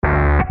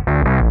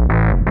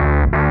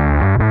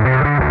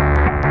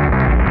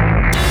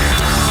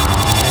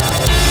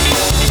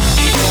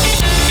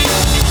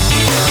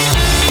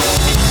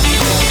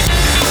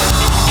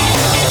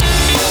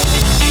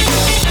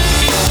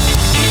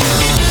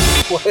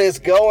is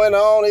going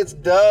on? It's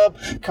Dub,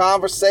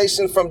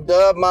 Conversation from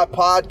Dub, my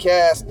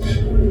podcast.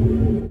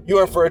 You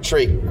are for a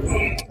treat.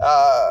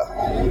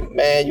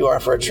 Man, you are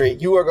for a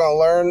treat. You are going to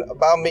learn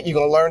about me. You're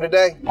going to learn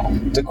today.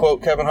 To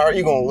quote Kevin Hart,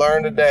 you're going to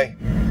learn today.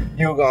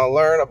 You're going to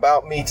learn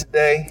about me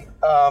today.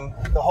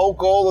 The whole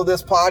goal of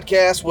this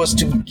podcast was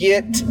to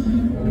get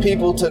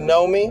people to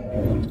know me.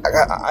 I'm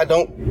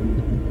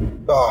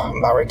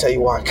not ready to tell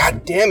you why.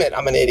 God damn it,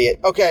 I'm an idiot.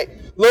 Okay,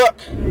 look.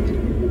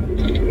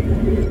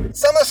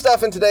 Some of the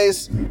stuff in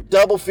today's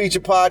double feature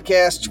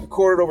podcast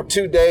recorded over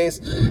 2 days.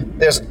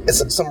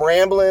 It's some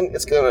rambling.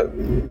 It's going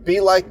to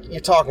be like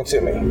you're talking to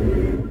me.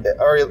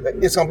 Or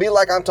it's going to be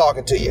like I'm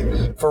talking to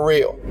you. For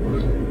real.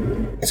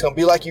 It's going to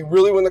be like you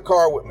really were in the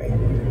car with me.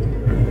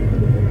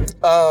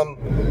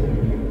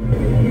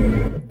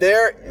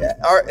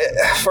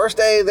 First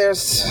day,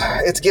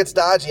 it gets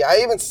dodgy. I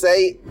even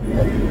say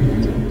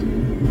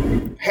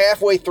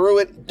halfway through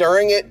it,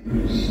 during it,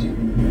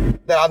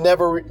 that I'll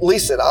never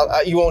release it.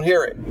 You won't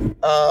hear it.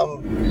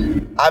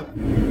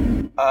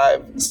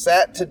 I've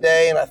sat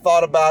today and I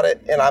thought about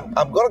it, and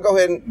I'm going to go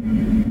ahead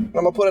and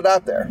I'm going to put it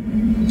out there.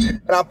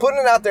 And I'm putting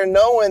it out there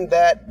knowing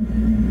that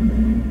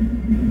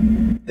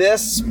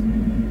this,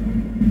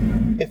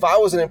 if I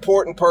was an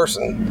important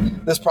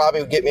person, this probably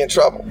would get me in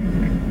trouble.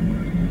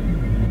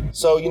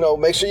 So,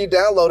 make sure you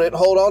download it and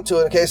hold on to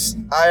it in case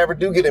I ever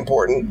do get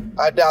important.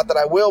 I doubt that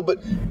I will,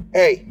 but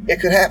hey, it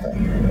could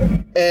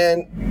happen.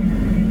 And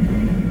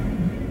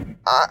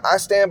I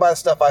stand by the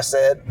stuff I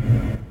said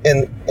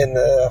in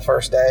the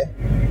first day.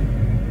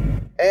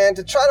 And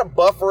to try to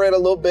buffer it a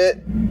little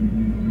bit,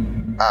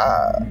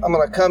 I'm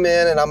going to come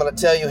in and I'm going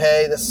to tell you,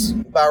 hey, this is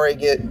about ready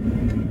to get,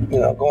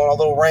 going on a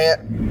little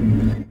rant.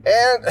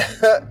 And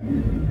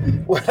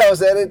when I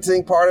was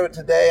editing part of it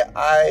today,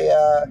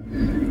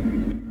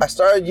 I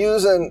started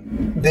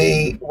using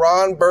the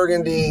Ron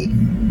Burgundy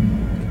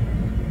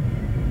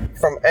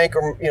from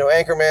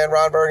Anchorman,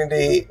 Ron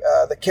Burgundy,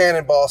 the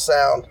cannonball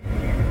sound.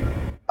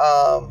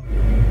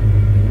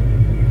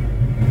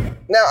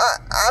 Now,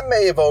 I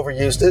may have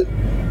overused it.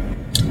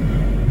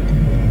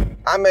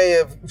 I may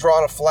have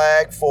drawn a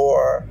flag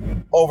for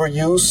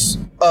overuse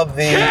of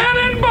the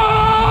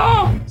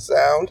cannonball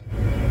sound.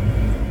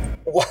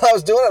 While I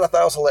was doing it, I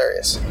thought it was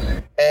hilarious.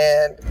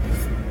 And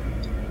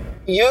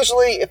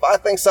usually, if I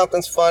think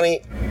something's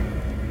funny,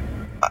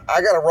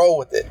 I got to roll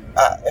with it.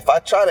 If I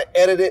try to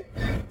edit it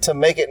to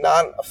make it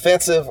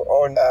non-offensive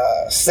or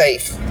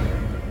safe,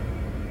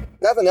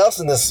 nothing else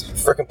in this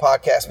freaking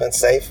podcast has been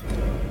safe.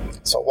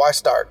 So why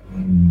start?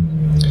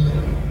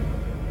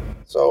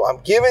 So I'm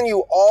giving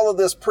you all of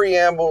this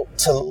preamble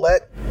to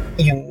let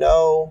you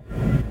know,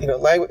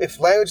 if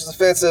language is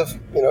offensive,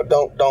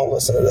 don't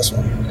listen to this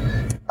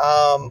one.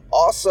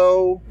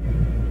 Also,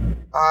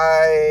 I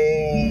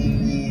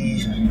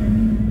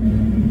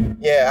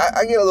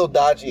get a little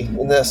dodgy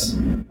in this.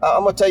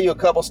 I'm going to tell you a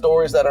couple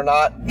stories that are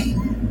not.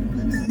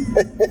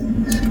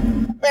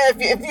 Man,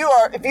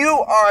 if you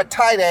are a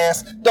tight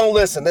ass, don't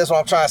listen. That's what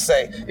I'm trying to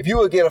say. If you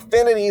would get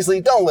offended easily,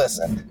 don't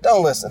listen.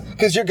 Don't listen,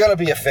 because you're gonna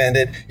be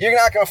offended. You're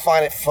not gonna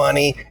find it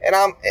funny, and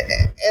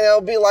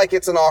it'll be like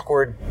it's an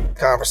awkward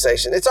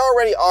conversation. It's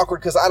already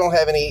awkward because I don't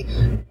have any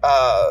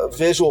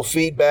visual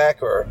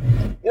feedback, or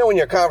when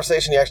you're in a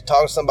conversation, you actually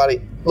talk to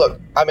somebody. Look,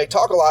 I may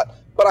talk a lot,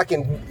 but I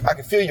can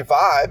feel your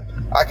vibe.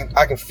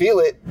 I can feel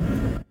it,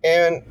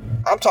 and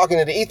I'm talking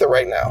to the ether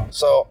right now.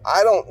 So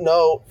I don't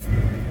know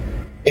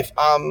if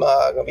I'm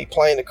going to be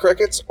playing the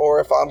crickets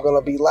or if I'm going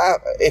to be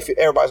if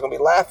everybody's going to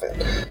be laughing.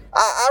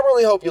 I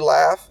really hope you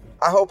laugh.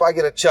 I hope I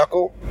get a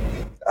chuckle.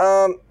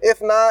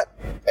 If not,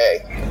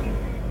 hey,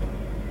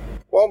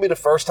 won't be the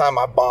first time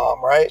I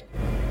bomb, right?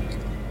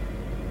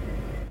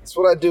 That's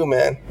what I do,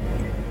 man.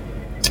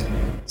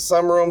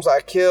 Some rooms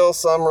I kill,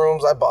 some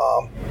rooms I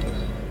bomb.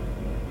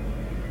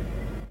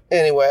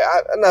 Anyway,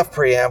 enough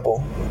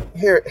preamble.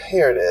 Here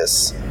it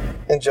is.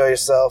 Enjoy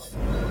yourself.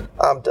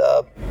 I'm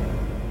Dub.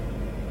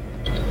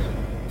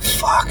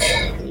 Fuck,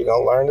 you're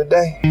gonna learn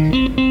today.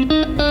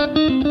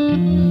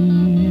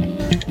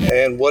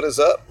 And what is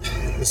up?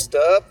 It's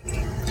Dub.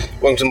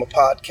 Welcome to my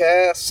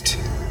podcast,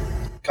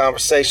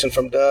 Conversation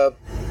from Dub.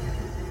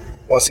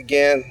 Once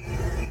again,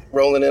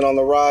 rolling in on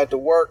the ride to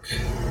work.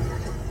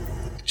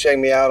 Check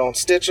me out on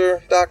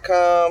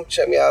Stitcher.com.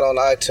 Check me out on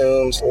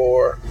iTunes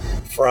or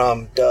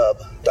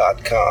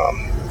fromdub.com.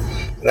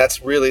 And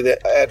that's really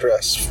the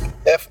address,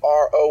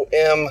 fromdub.com.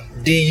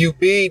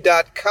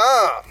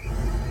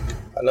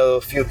 I know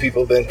a few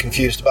people have been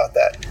confused about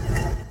that.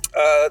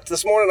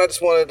 This morning, I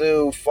just wanted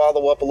to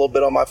follow up a little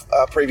bit on my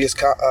previous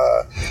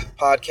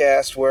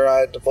podcast where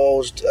I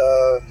divulged,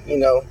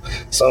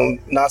 some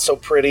not so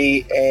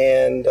pretty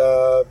and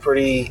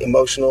pretty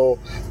emotional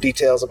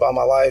details about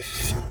my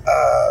life.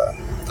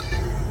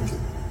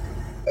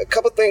 A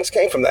couple of things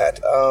came from that.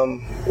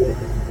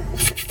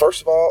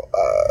 First of all,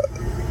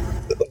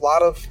 a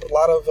lot of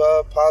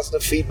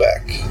positive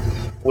feedback,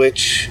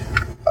 which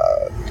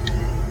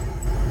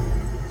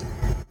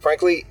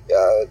frankly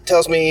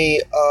tells me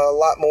a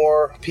lot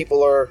more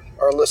people are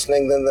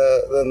listening than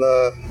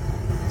the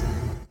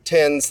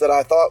tens that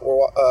I thought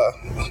were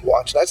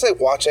watching. I'd say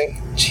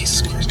watching.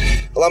 Jesus Christ.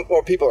 A lot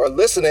more people are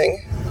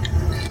listening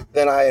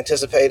than I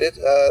anticipated.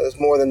 There's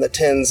more than the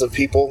tens of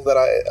people that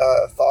I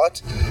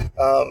thought.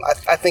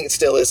 I think it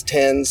still is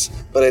tens,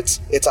 but it's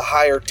a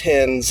higher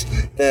tens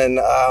than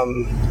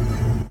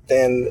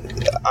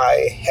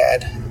I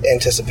had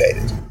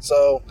anticipated.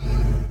 So,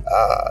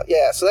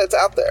 so that's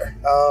out there.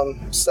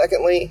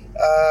 Secondly,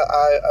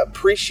 I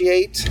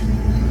appreciate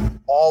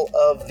all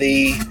of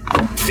the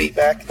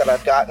feedback that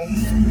I've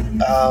gotten.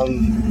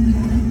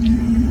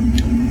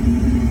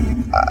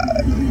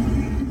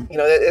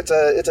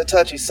 It's a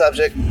touchy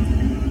subject,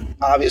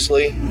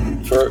 obviously,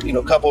 for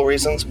a couple of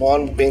reasons.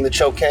 One being the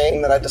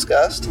chocaine that I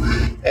discussed,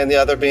 and the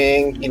other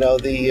being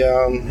the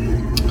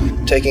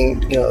taking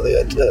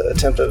the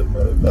attempt at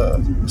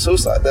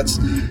suicide.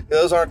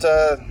 Those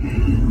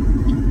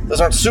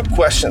aren't soup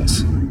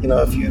questions.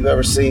 If you've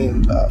ever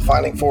seen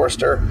Finding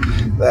Forrester,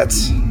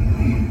 that's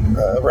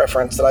a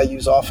reference that I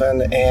use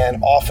often,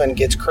 and often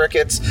gets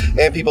crickets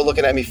and people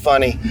looking at me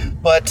funny.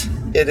 But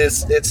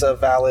it's a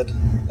valid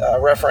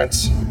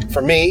reference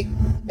for me,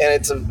 and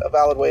it's a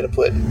valid way to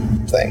put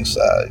things.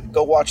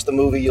 Go watch the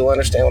movie. You'll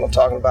understand what I'm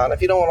talking about. And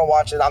if you don't want to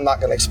watch it, I'm not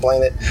going to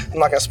explain it. I'm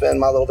not going to spend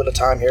my little bit of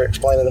time here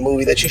explaining the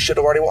movie that you should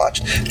have already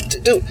watched.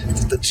 Dude,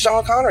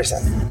 Sean Connery's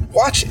in it.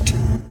 Watch it.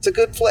 It's a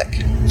good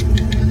flick.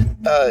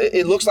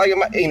 It looks like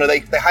they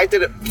hyped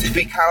it to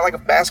be kind of like a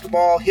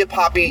basketball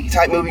hip-hoppy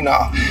type movie.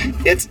 No,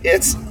 it's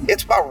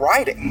about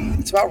writing.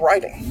 It's about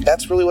writing.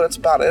 That's really what it's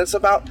about. It's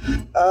about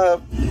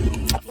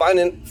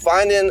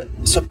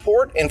finding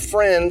support and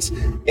friends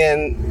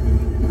in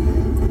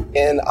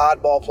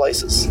oddball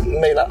places.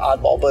 Maybe not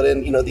oddball, but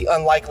in the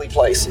unlikely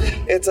place.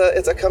 It's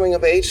a coming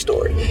of age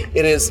story.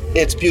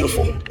 It's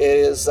beautiful. It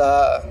is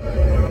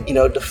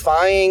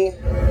defying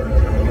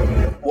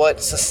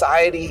what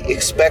society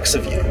expects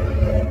of you.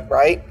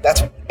 Right?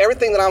 That's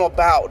everything that I'm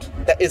about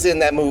that is in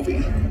that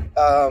movie.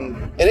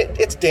 And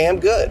it's damn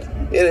good.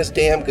 It is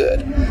damn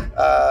good.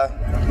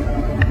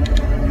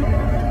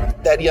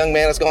 That young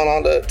man has gone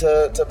on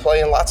to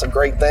play in lots of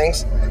great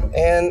things.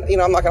 And,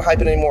 I'm not going to hype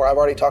it anymore. I've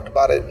already talked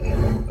about it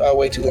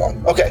way too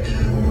long. Okay.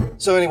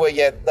 So anyway,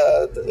 I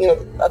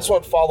just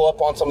want to follow up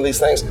on some of these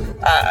things.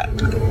 I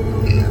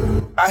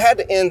had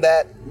to end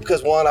that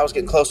because, one, I was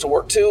getting close to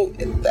work. Two,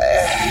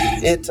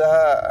 it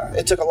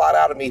took a lot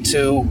out of me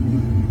to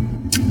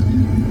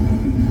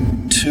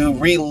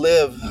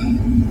relive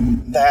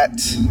that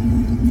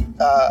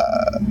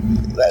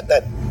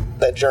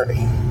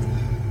journey.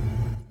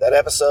 That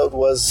episode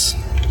was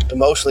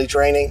emotionally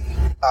draining,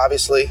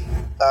 obviously,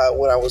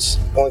 when I was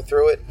going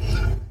through it,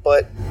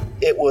 but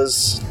it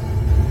was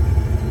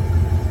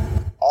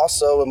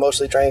also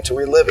emotionally draining to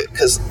relive it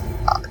because,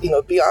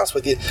 to be honest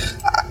with you,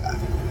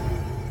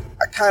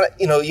 I kind of,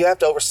 you have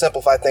to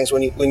oversimplify things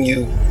when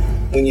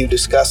you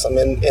discuss them,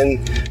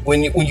 and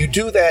when you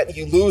do that,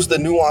 you lose the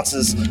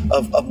nuances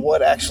of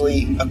what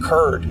actually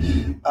occurred.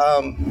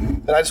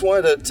 And I just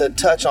wanted to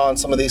touch on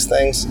some of these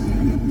things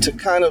to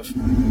kind of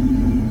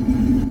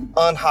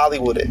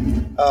un-Hollywood it.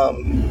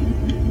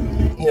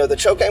 The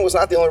chocaine was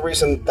not the only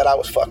reason that I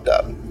was fucked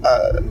up.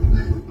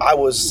 I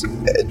was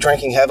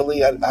drinking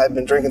heavily. I had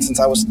been drinking since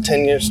I was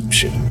 10 years,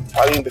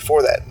 probably even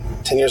before that,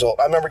 10 years old.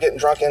 I remember getting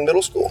drunk in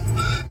middle school.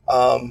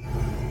 I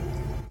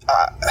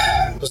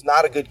was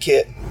not a good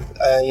kid.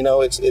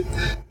 It's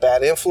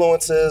bad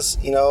influences.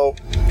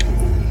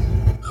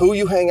 Who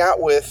you hang out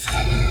with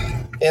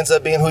ends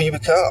up being who you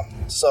become.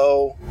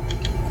 So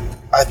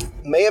I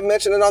may have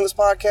mentioned it on this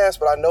podcast,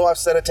 but I know I've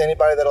said it to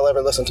anybody that'll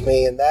ever listen to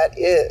me, and that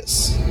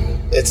is,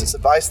 it's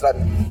advice that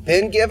I've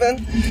been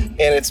given, and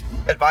it's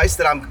advice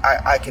that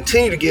I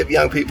continue to give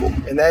young people,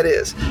 and that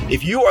is,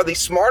 if you are the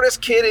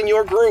smartest kid in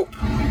your group,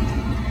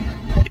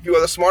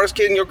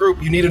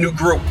 you need a new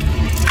group.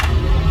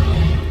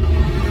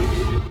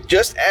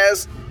 Just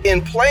as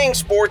in playing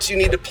sports, you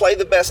need to play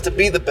the best to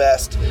be the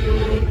best.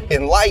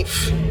 In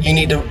life, you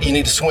need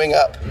to swing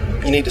up.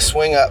 You need to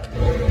swing up.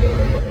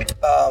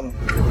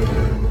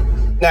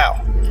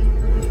 Now,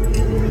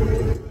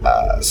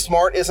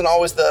 smart isn't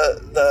always the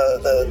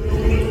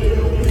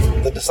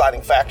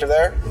deciding factor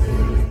there.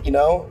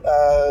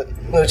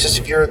 It's just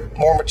if you're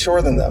more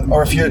mature than them,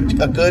 or if you're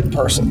a good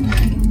person.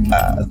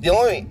 The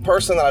only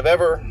person that I've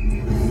ever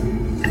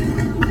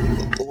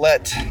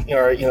let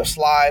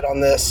slide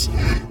on this,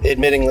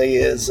 admittingly,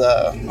 is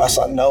my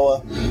son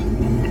Noah.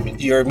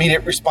 Your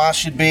immediate response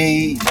should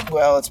be,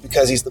 well, it's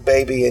because he's the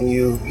baby and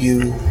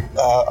you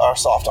are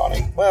soft on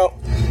him. Well,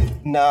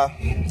 nah,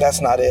 that's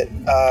not it.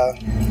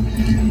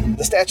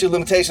 The statute of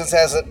limitations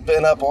hasn't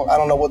been up on, I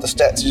don't know what the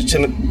statute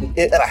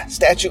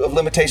of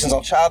limitations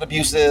on child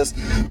abuse is,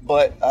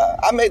 but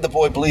I made the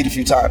boy bleed a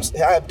few times.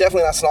 I have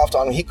definitely not soft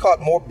on him. He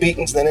caught more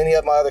beatings than any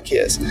of my other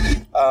kids.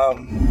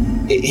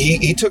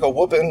 He took a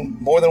whooping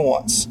more than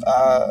once.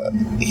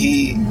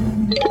 He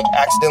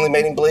accidentally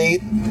made him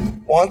bleed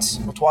once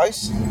or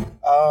twice.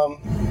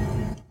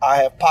 I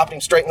have popped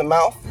him straight in the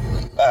mouth.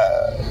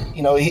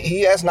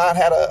 He has not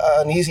had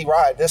an easy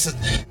ride.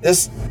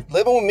 This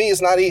living with me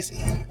is not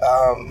easy.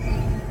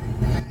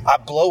 I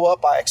blow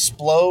up, I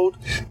explode,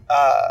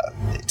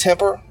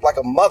 temper like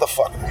a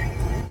motherfucker.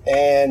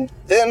 And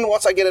then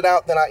once I get it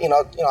out, then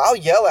I'll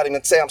yell at him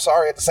and say I'm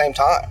sorry at the same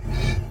time.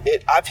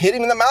 I've hit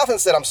him in the mouth and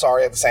said I'm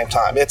sorry at the same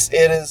time. It's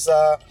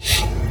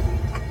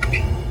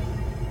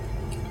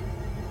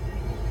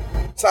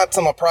not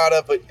something I'm proud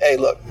of, but hey,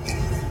 look,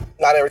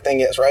 not everything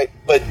is, right?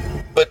 But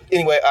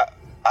anyway,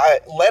 I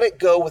let it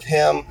go with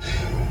him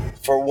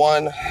for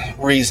one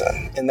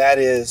reason, and that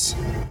is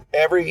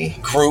every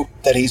group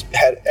that he's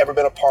had ever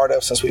been a part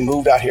of since we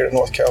moved out here to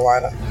North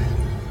Carolina,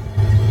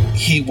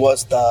 he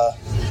was the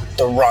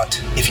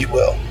runt, if you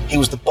will. He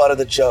was the butt of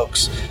the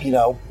jokes,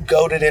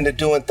 goaded into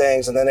doing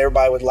things, and then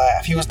everybody would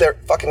laugh. He was their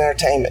fucking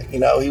entertainment,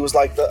 He was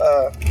like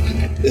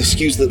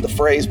excuse the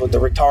phrase, but the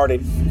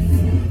retarded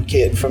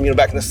kid from,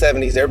 back in the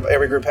 70s.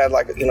 Every group had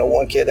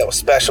one kid that was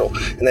special,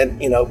 and then,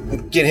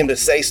 get him to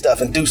say stuff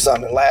and do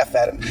something and laugh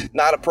at him.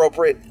 Not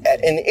appropriate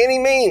in any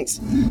means,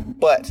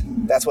 but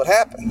that's what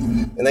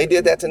happened. And they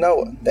did that to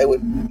Noah. They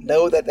would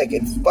know that they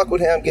could fuck with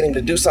him, get him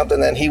to do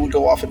something, then he would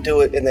go off and do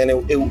it, and then he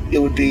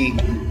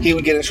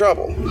would get in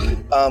trouble.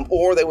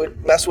 Or they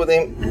would mess with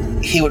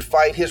him, he would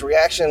fight, his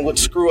reaction would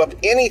screw up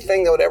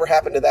anything that would ever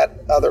happen to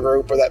that other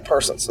group or that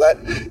person. So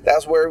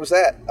that's where he was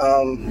at.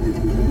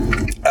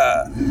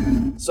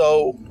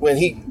 So when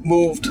he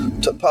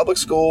moved to public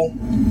school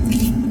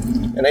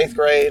in 8th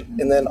grade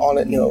and then on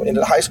it, into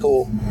the high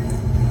school,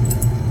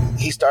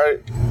 he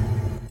started,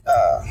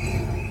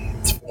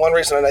 one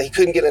reason or another, he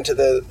couldn't get into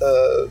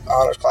the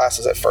honors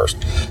classes at first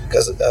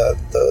because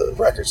the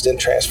records didn't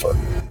transfer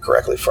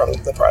correctly from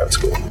the private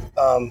school.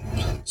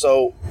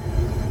 So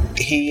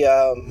he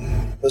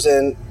was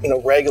in,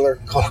 regular,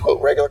 quote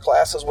unquote, regular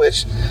classes,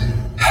 which,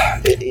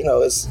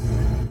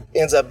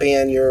 ends up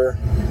being your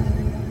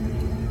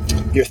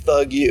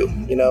thug you.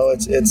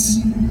 It's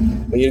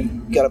when you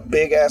got a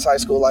big ass high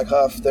school like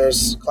Huff,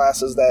 there's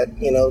classes that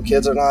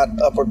kids are not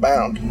upward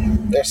bound,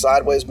 they're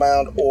sideways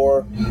bound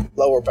or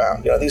lower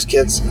bound. These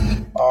kids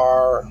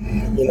are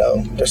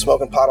they're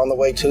smoking pot on the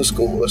way to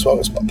school, they're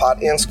smoking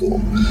pot in school.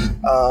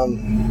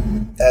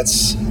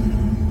 That's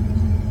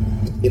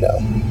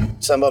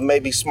some of them may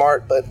be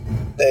smart, but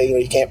they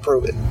you can't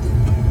prove it.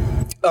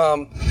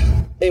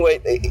 Anyway,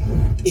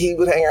 he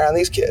would hang around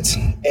these kids,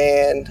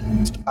 and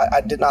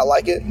I did not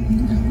like it,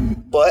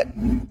 but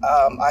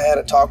I had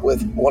a talk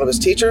with one of his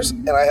teachers,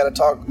 and I had a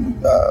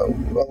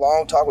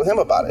long talk with him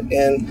about it.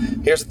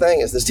 And here's the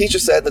thing is, this teacher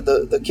said that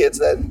the kids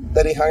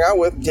that he hung out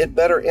with did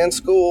better in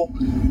school,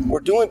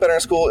 were doing better in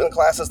school in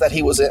classes that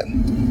he was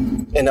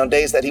in, and on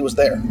days that he was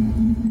there.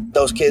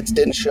 Those kids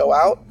didn't show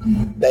out.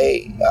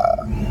 They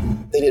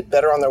did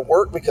better on their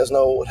work because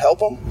no one would help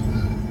them.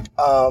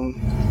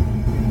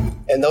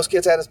 And those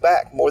kids had his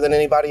back more than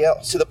anybody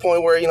else, to the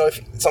point where, if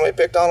somebody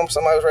picked on them,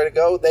 somebody was ready to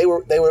go, they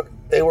were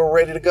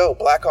ready to go,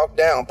 Black Hawk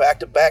down, back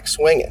to back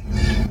swinging.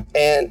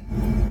 And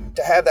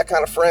to have that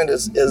kind of friend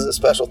is a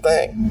special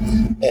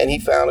thing. And he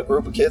found a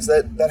group of kids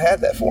that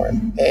had that for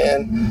him.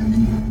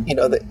 And,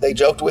 they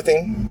joked with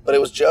him, but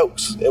it was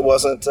jokes. It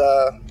wasn't,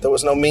 there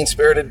was no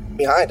mean-spirited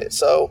behind it.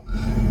 So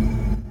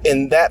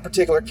in that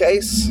particular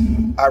case,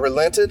 I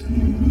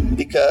relented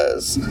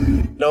because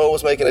Noah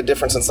was making a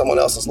difference in someone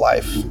else's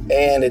life,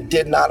 and it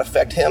did not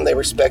affect him. They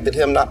respected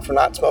him for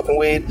not smoking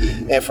weed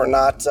and for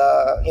not,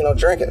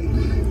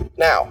 drinking.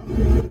 Now,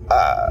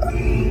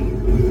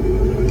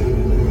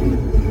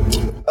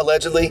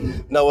 allegedly,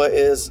 Noah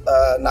is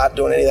not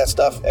doing any of that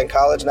stuff in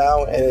college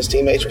now, and his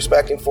teammates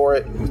respect him for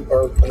it,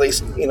 or at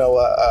least,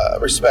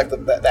 respect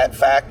that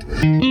fact.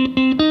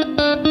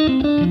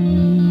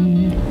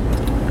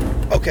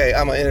 Okay,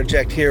 I'm going to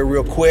interject here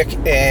real quick,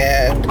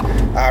 and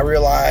I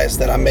realize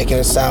that I'm making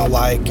it sound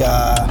like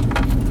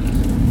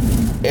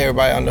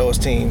everybody on Noah's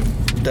team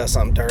does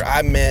something dirty.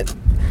 I meant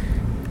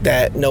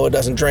that Noah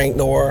doesn't drink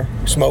nor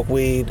smoke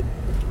weed,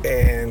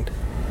 and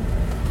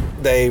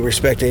they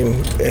respect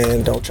him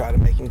and don't try to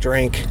make him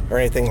drink or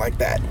anything like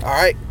that. All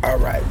right? All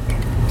right.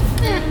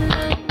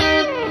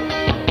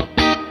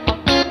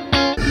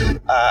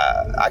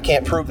 I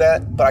can't prove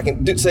that, but I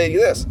can say to you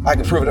this. I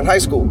can prove it in high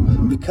school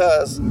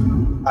because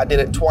I did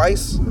it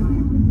twice,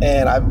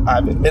 and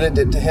I've admitted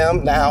it to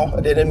him now.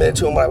 I didn't admit it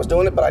to him when I was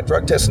doing it, but I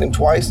drug tested him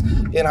twice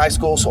in high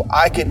school so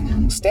I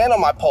could stand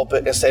on my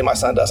pulpit and say my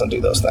son doesn't do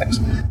those things.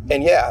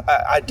 And yeah,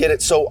 I did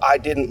it so I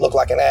didn't look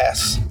like an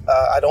ass.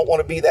 I don't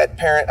want to be that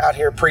parent out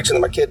here preaching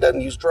that my kid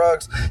doesn't use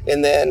drugs,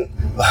 and then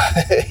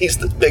he's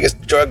the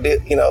biggest drug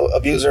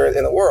abuser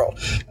in the world.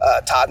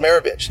 Todd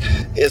Maravich,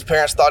 his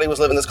parents thought he was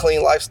living this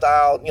clean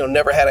lifestyle,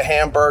 never had a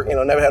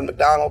hamburger, never had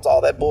McDonald's,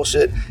 all that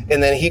bullshit.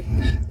 And then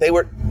they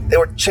were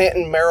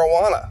chanting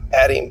marijuana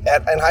at him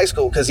in high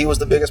school because he was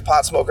the biggest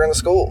pot smoker in the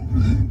school.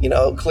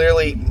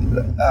 Clearly,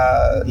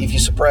 if you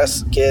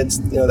suppress kids,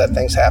 that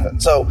things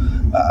happen. So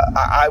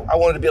I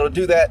wanted to be able to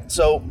do that.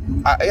 So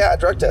I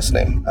drug tested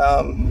him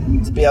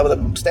to be able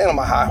to stand on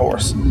my high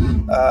horse.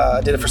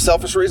 I did it for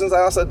selfish reasons.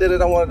 I also did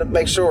it. I wanted to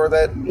make sure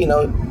that,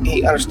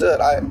 he understood.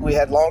 We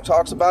had long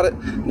talks about it,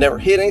 never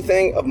hid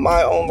anything of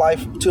my own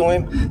life to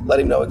him, let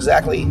him know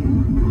exactly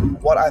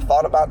what I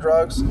thought about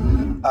drugs.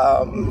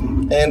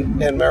 and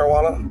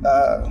marijuana.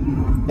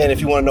 And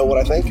if you want to know what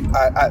I think,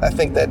 I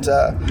think that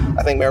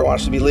I think marijuana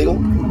should be legal.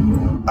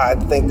 I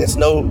think it's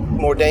no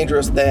more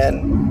dangerous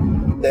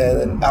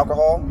than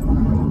alcohol.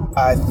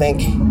 I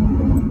think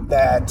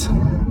that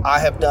I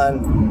have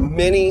done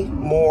many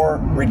more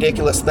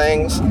ridiculous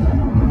things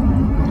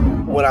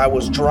when I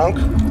was drunk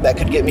that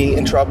could get me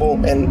in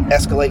trouble and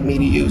escalate me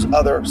to use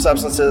other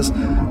substances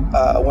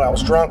when I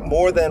was drunk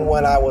more than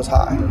when I was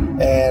high.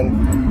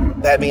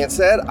 And that being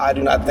said, I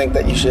do not think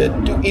that you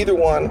should do either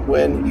one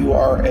when you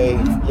are a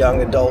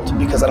young adult,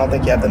 because I don't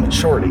think you have the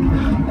maturity.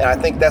 And I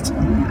think that's,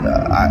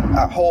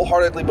 I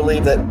wholeheartedly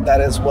believe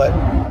that is what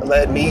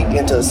led me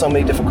into so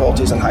many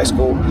difficulties in high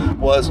school,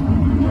 was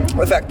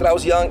the fact that I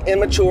was young,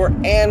 immature,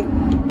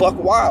 and buck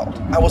wild.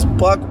 I was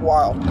buck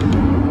wild.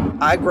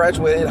 I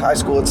graduated high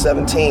school at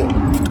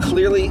 17,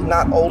 clearly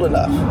not old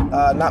enough,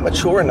 not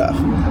mature enough.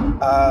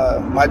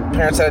 My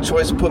parents had a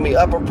choice to put me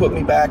up or put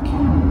me back,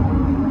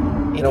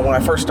 when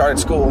I first started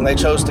school, and they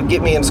chose to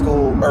get me in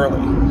school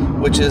early,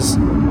 which is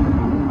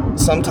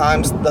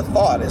sometimes the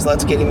thought is,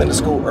 let's get him into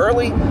school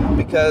early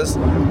because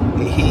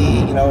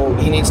he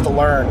needs to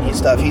learn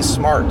he's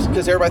smart,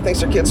 because everybody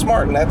thinks their kid's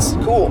smart, and that's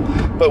cool.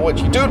 But what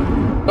you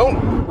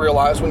don't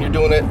realize when you're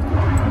doing it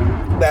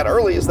that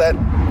early is that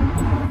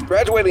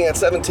graduating at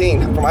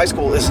 17 from high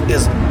school is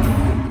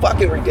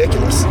fucking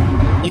ridiculous.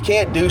 You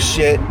can't do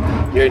shit.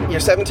 You're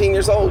 17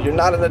 years old. You're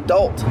not an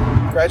adult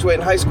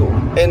graduating high school,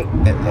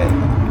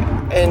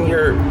 and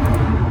you're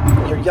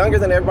younger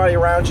than everybody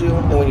around you.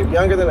 And when you're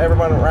younger than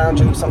everyone around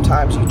you,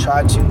 sometimes you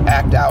try to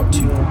act out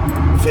to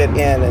fit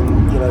in,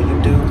 and you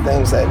do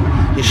things that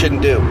you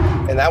shouldn't do.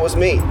 And that was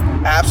me,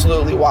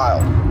 absolutely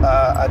wild.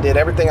 I did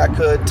everything I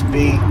could to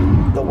be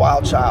the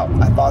wild child.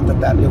 I thought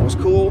that it was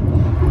cool.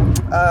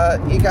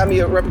 It got me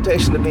a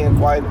reputation of being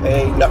quite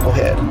a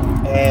knucklehead,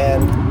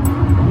 and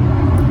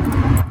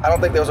I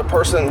don't think there was a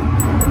person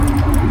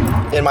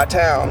in my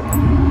town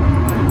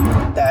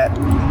that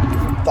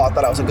thought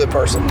that I was a good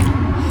person.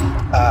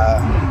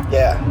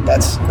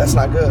 That's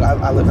not good.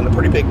 I live in a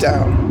pretty big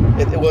town.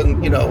 It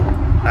wasn't,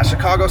 not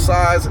Chicago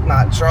size,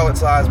 not Charlotte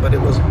size, but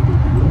it was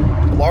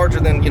larger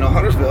than,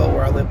 Huntersville,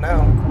 where I live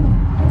now.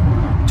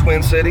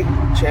 Twin City,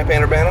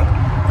 Champaign-Urbana,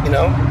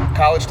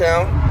 college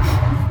town.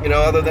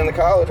 Other than the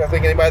college, I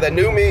think anybody that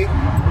knew me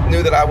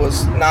knew that I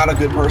was not a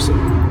good person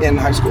in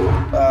high school.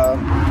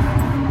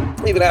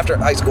 Even after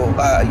high school,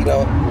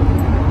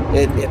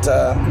 it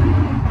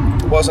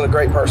wasn't a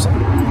great person.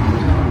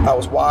 I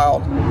was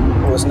wild.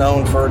 I was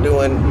known for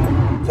doing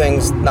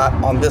things not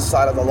on this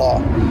side of the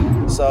law.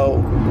 So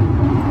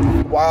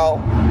while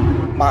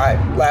my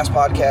last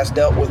podcast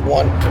dealt with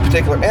one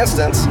particular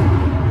instance,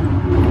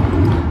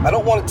 I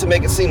don't want it to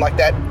make it seem like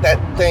that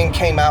thing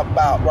came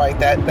about, right?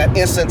 That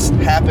instance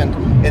happened,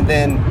 and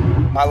then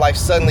my life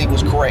suddenly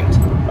was great,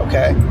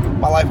 okay?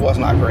 My life was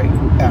not great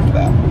after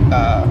that.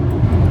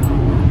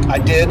 I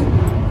did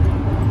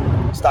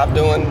stop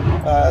doing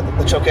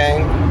the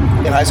cocaine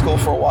in high school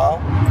for a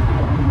while,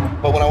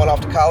 but when I went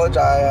off to college,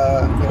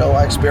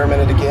 I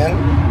experimented again,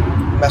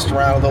 messed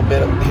around a little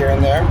bit here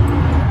and there.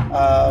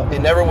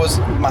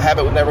 My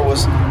habit never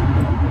was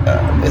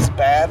as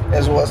bad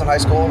as it was in high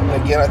school.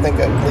 And again, I think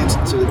that leads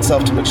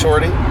itself to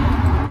maturity.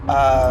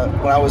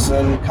 When I was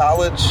in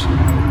college,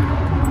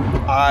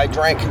 I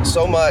drank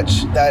so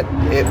much that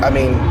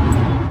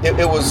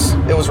it was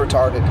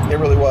retarded. It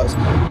really was.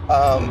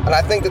 And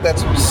I think that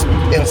that's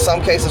in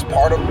some cases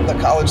part of the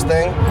college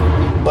thing.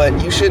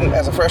 But you shouldn't,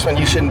 as a freshman,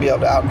 you shouldn't be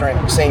able to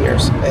outdrink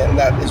seniors, and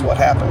that is what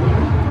happened.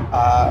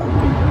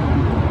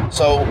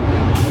 So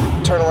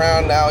turn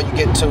around now, you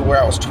get to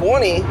where I was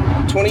 20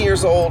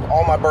 years old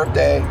on my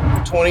birthday,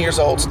 20 years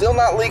old, still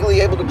not legally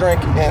able to drink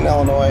in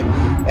Illinois,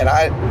 and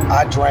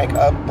I drank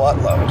a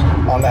buttload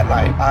on that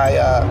night.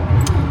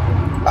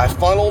 I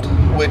funneled,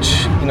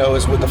 which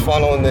is with the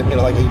funnel, and then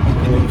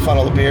you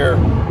funnel the beer,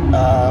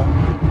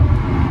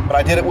 but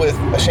I did it with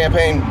a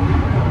champagne.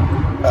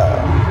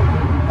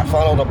 I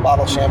funneled a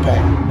bottle of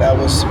champagne. That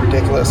was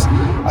ridiculous.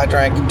 I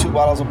drank 2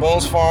 bottles of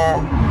Boone's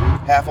Farm,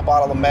 half a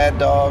bottle of Mad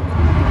Dog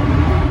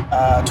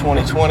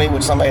 2020,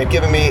 which somebody had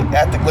given me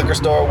at the liquor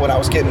store when I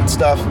was getting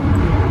stuff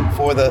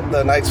for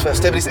the night's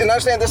festivities. And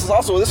understand, this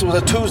was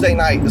a Tuesday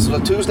night. This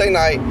was a Tuesday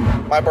night,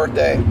 my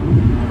birthday,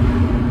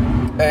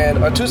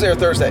 and a Tuesday or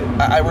Thursday.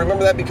 I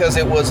remember that because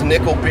it was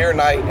nickel beer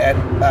night at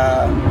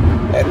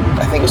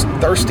I think it was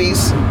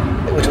Thirsties,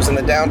 which was in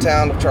the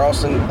downtown of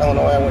Charleston,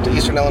 Illinois. I went to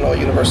Eastern Illinois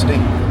University.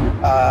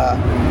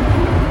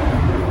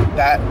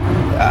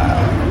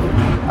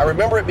 I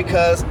remember it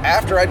because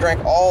after I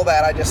drank all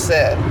that I just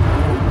said,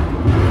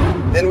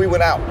 then we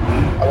went out.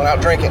 I went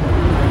out drinking.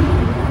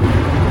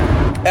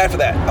 After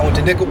that, I went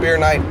to nickel beer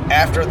night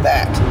after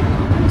that.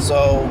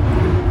 So,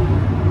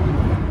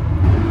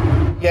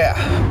 yeah,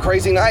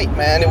 crazy night,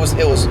 man. It was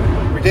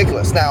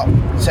ridiculous. Now,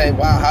 say,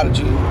 wow, how did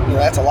you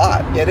that's a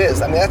lot. It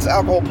is. I mean, that's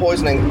alcohol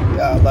poisoning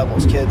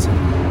levels, kids.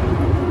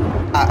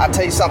 I'll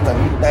tell you something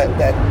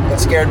that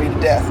scared me to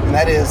death, and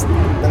that is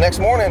the next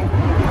morning,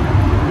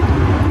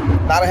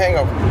 not a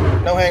hangover.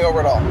 No hangover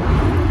at all.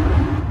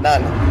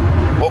 None.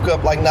 Woke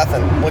up like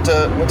nothing. Went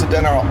to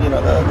dinner.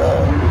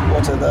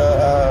 Went to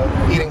the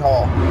eating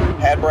hall.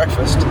 Had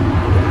breakfast.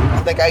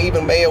 I think I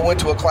even may have went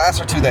to a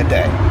class or two that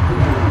day.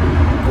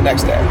 The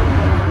next day.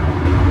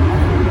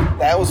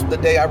 That was the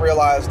day I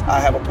realized I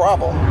have a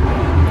problem.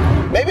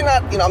 Maybe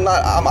not.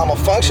 I'm a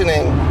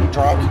functioning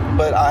drunk,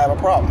 but I have a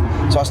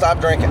problem. So I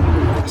stopped drinking.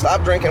 I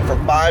stopped drinking for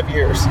 5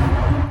 years.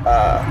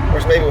 Or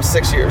maybe it was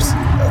 6 years.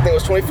 I think it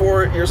was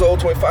 24 years old,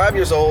 25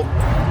 years old.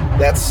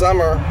 That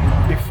summer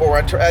before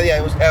I turned,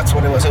 that's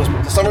what it was. It was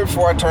the summer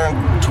before I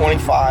turned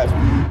 25.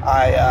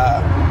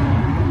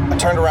 I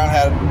turned around,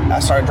 I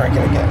started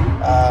drinking again.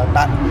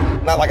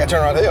 Not like I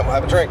turned around to him,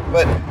 have a drink,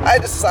 but I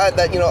decided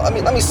that,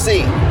 let me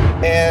see.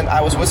 And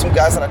I was with some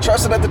guys that I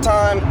trusted at the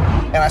time,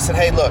 and I said,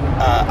 hey, look,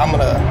 I'm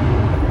gonna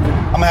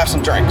have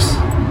some drinks,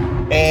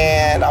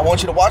 and I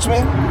want you to watch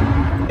me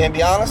and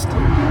be honest.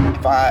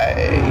 If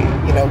I,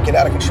 get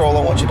out of control,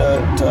 I want you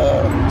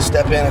to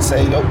step in and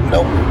say, oh,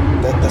 nope,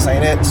 this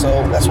ain't it.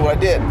 So that's what I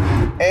did.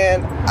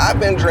 And I've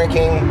been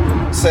drinking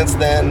since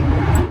then,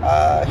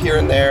 here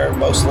and there,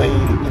 mostly,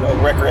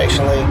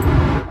 recreationally,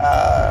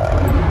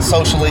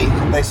 socially,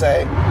 they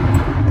say.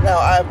 Now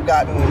I've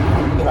gotten,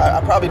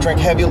 I probably drink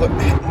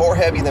more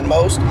heavy than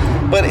most,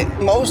 but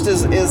most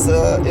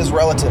is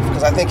relative,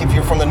 because I think if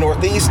you're from the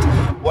Northeast,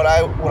 what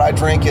I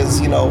drink is,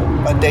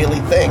 a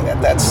daily thing.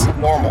 That's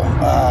normal.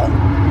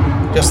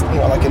 Just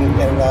like in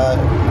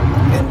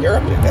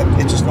Europe,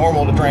 it's just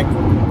normal to drink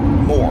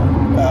more.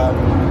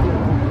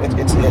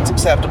 It's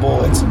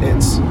acceptable. It's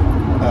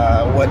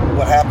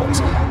what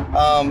happens.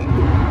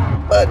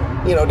 But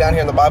down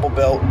here in the Bible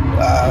Belt, the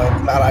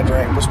amount I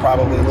drank was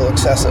probably a little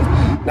excessive.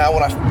 Now,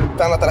 when I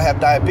found out that I have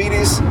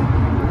diabetes,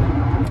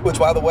 which,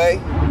 by the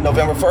way,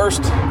 November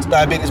 1st, it's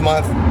Diabetes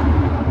Month.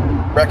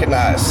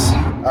 Recognize.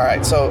 All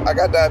right, so I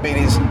got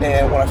diabetes,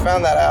 and when I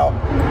found that out,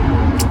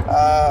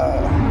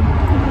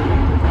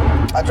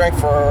 I drank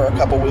for a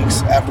couple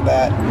weeks after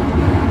that,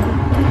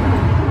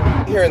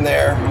 here and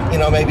there,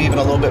 maybe even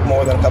a little bit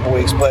more than a couple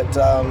weeks. But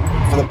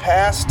for the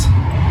past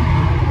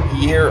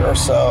year or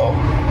so,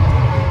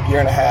 year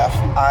and a half,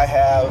 I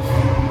have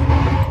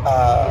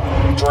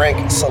drank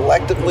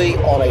selectively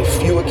on a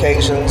few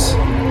occasions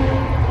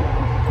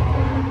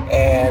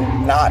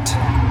and not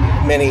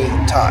many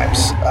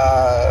times.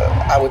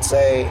 I would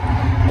say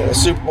the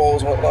Super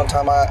Bowls, one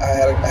time I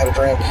had a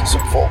drink,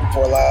 Super Bowl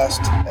before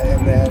last,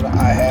 and then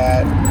I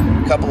had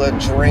a couple of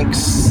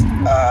drinks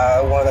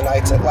one of the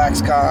nights at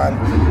LaxCon,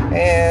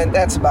 and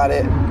that's about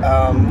it.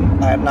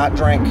 I have not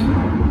drank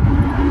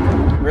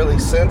really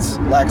since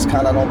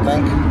LaxCon, I don't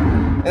think.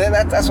 And then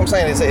that's what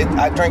I'm saying,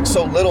 I drink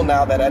so little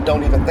now that I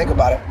don't even think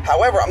about it.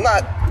 However, I'm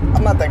not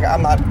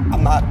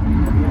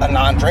a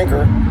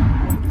non-drinker.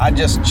 I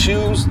just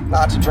choose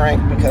not to drink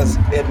because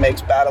it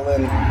makes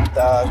battling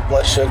the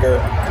blood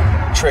sugar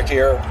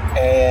trickier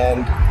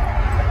and,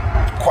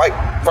 quite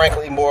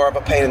frankly, more of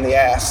a pain in the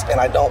ass. And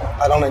I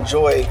don't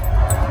enjoy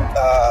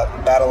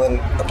battling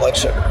the blood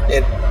sugar.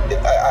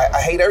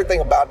 I hate everything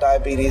about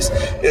diabetes.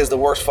 It is the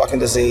worst fucking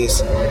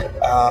disease.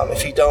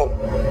 If you don't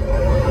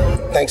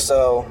think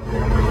so,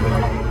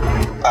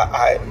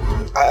 I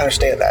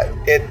understand that.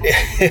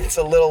 It's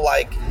a little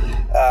like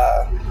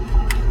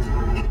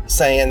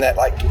saying that,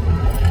 like,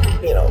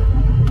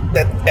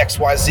 that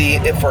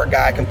XYZ, if for a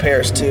guy,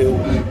 compares to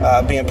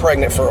being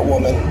pregnant for a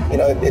woman.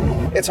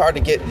 It's hard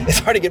to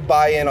get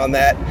buy-in on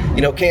that.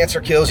 Cancer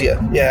kills you.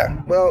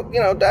 Yeah. Well,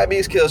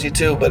 diabetes kills you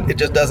too, but it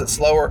just does it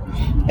slower,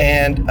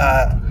 and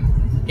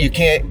you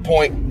can't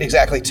point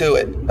exactly to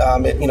it.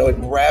 It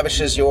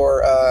ravishes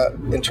your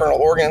internal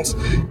organs,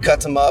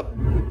 cuts them up.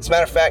 As a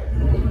matter of fact,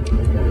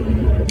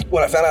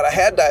 when I found out I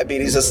had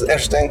diabetes, this is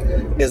interesting,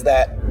 is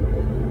that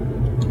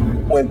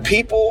when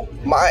people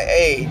my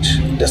age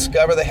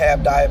discover they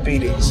have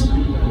diabetes,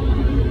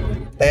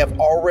 they have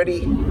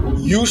already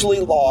usually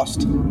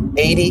lost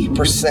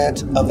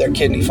 80% of their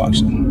kidney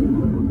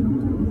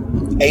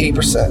function.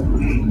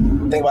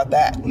 80%. Think about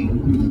that.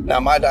 Now,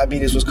 my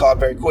diabetes was caught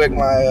very quick.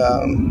 My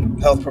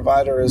health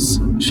provider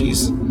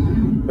she's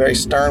very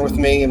stern with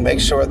me and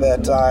makes sure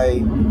that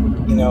I,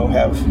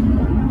 have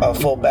a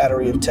full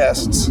battery of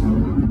tests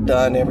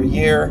done every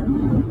year,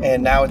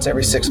 and now it's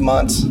every 6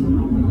 months.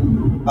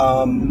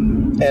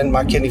 And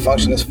my kidney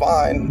function is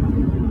fine.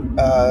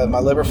 My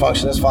liver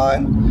function is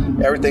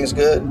fine. Everything's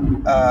good.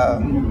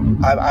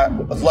 I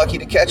was lucky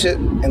to catch it,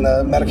 and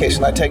the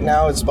medication I take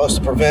now is supposed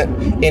to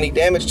prevent any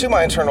damage to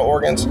my internal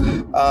organs.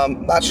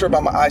 Not sure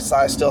about my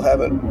eyesight. I still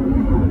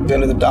haven't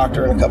been to the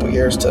doctor in a couple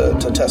years to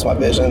test my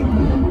vision.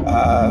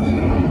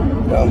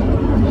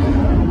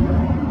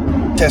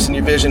 Testing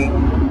your vision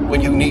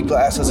when you need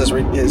glasses is.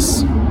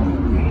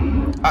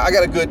 I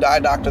got a good eye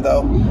doctor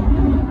though.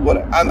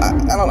 I'm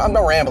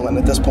not rambling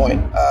at this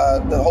point.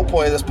 The whole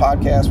point of this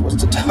podcast was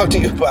to talk to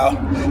you about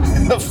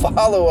the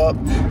follow-up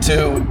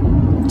to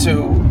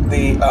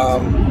the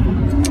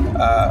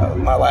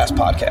my last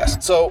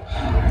podcast. So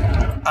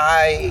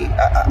I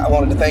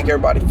wanted to thank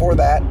everybody for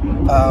that.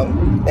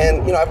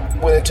 And I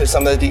went into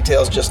some of the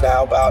details just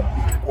now about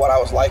what I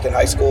was like in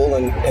high school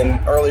and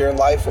earlier in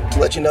life to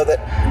let you know that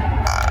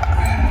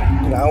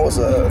I was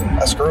a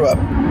screw up.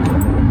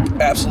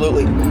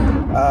 Absolutely.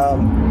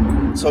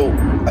 So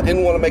I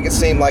didn't want to make it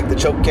seem like the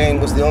choke cane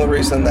was the only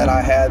reason that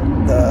I had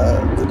the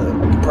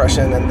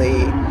depression and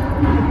the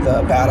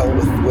battle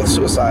with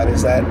suicide.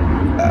 Is that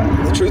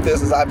the truth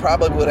is I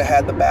probably would have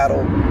had the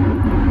battle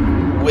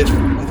with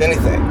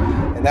anything.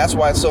 And that's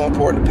why it's so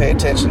important to pay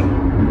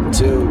attention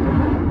to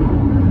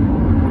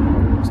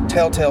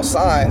telltale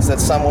signs that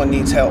someone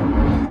needs help.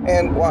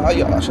 And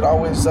I should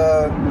always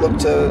look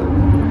to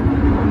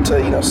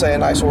say a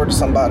nice word to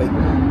somebody,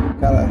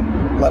 kind of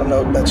let them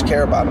know that you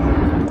care about them.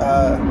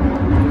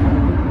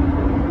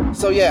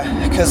 So yeah,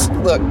 because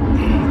look,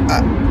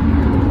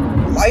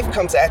 life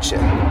comes at you,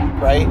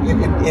 right?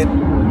 It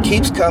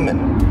keeps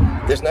coming.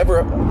 There's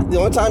never, the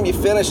only time you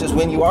finish is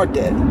when you are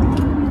dead.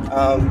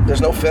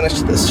 There's no finish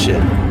to this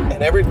shit.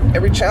 And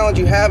every challenge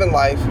you have in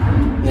life,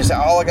 you say,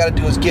 all I got to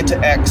do is get to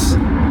X,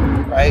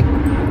 right?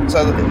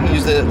 So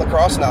use the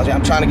lacrosse analogy.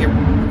 I'm trying to get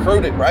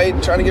recruited, right?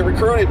 Trying to get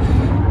recruited.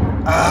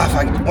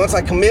 Once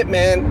I commit,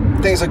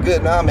 man, things are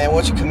good. Nah, man,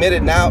 once you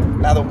committed, now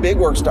the big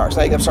work starts.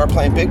 Now you got to start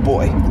playing big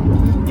boy.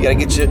 You got to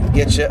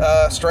get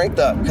your strength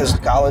up, because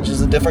college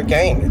is a different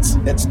game.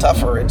 It's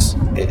tougher.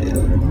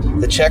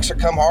 The checks are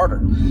come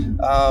harder.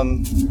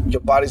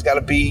 Your body's got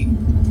to be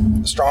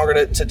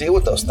stronger to deal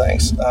with those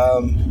things.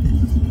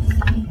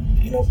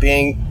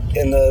 Being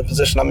in the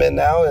position I'm in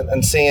now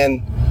and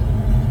seeing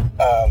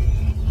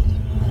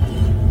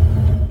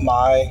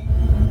my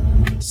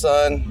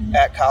son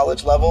at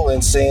college level,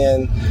 and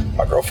seeing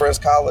my girlfriend's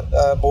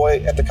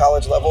boy at the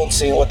college level, and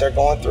seeing what they're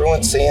going through,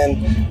 and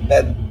seeing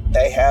that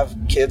they have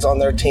kids on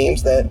their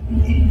teams that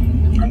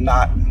are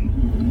not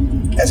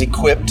as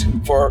equipped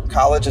for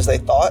college as they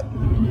thought.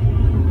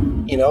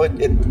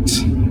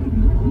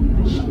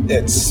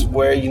 It's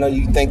where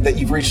you think that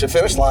you've reached a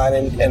finish line,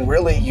 and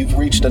really you've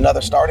reached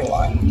another starting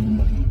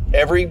line.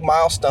 Every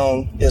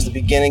milestone is the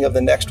beginning of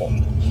the next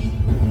one,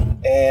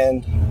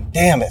 and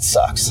damn, it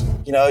sucks.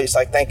 It's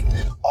like,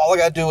 all I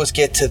gotta do is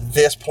get to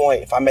this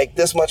point. If I make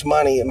this much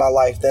money in my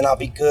life, then I'll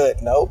be good.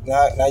 Nope.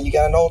 Now you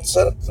got another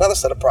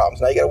set of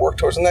problems. Now you got to work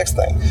towards the next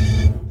thing,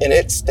 and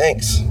it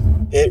stinks.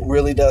 It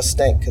really does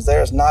stink, because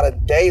there is not a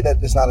day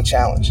that is not a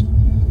challenge.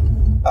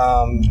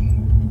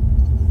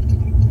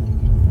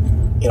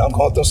 I'm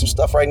going through some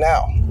stuff right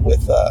now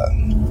with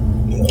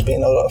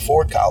being able to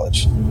afford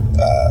college.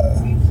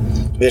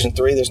 Division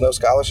III, there's no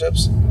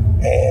scholarships,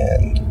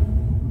 and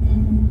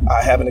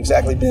I haven't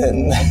exactly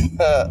been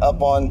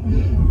up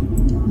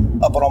on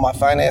all my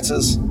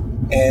finances,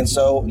 and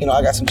so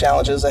I got some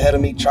challenges ahead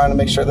of me trying to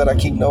make sure that I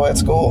keep Noah at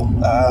school.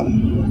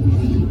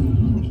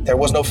 There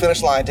was no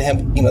finish line to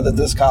him, that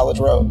this college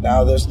road.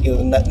 Now there's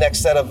the next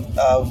set of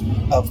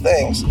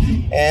things,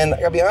 and I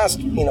gotta be honest,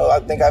 I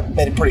think I've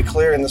made it pretty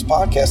clear in this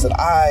podcast that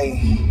I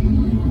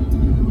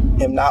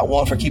am not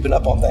one for keeping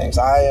up on things.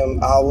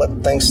 I'll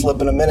let things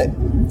slip in a minute.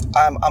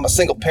 I'm a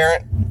single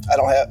parent. I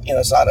don't have,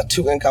 it's not a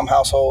 2-income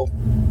household.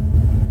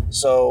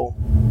 So,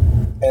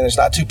 and there's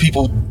not 2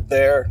 people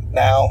there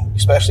now,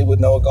 especially with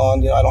Noah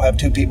gone. I don't have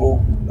 2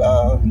 people.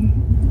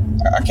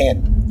 I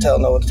can't tell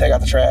Noah to take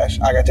out the trash.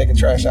 I got to take the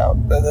trash out.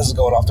 This is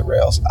going off the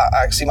rails.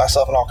 I see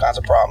myself in all kinds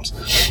of problems.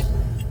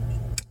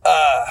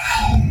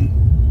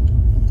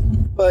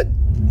 But,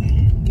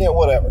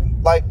 whatever.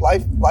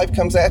 Life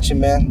comes at you,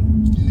 man,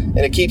 and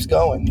it keeps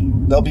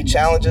going. There'll be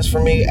challenges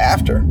for me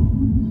after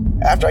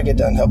I get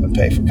done helping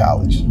pay for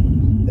college.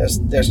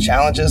 There's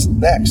challenges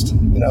next.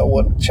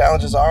 What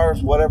challenges are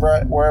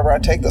wherever I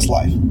take this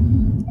life.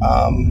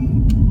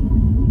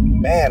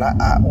 Man,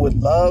 I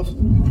would love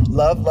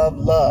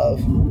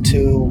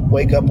to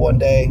wake up one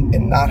day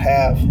and not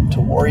have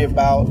to worry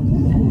about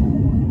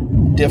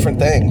different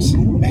things.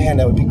 Man,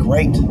 that would be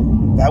great.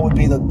 That would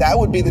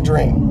be the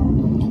dream.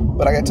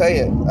 But I gotta tell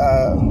you,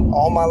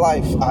 all my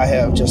life I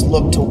have just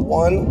looked to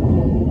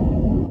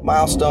one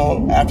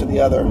milestone after the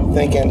other,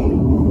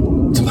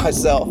 thinking to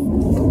myself,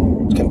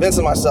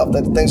 convincing myself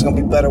that things are going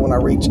to be better when I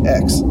reach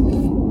X.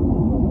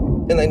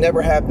 And they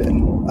never have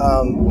been.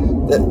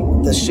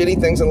 The shitty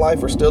things in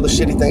life are still the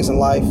shitty things in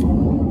life.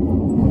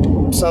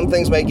 Some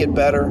things may get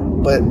better,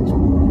 but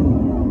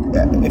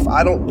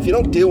if you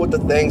don't deal with the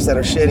things that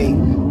are shitty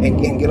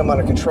and get them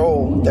under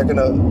control, they're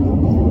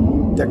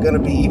gonna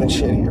be even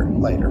shittier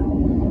later.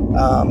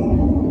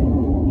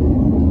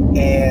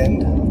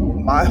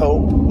 And my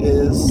hope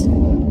is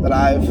that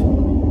I've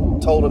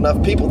told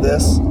enough people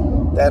this,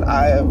 that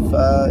I have,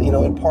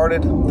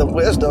 imparted the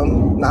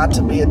wisdom not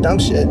to be a dumb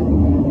shit,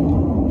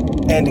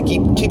 and to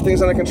keep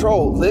things under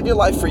control. Live your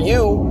life for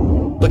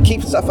you, but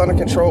keep stuff under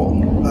control.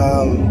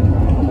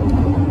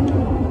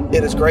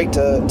 It is great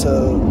to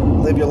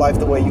live your life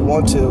the way you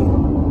want to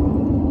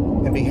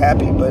and be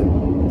happy, but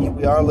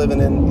we are living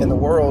in the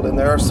world, and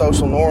there are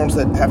social norms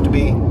that have to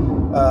be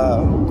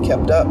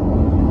kept up.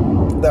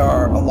 There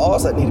are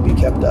laws that need to be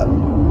kept up.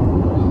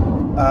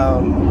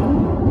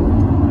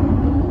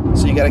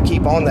 So you got to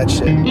keep on that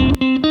shit.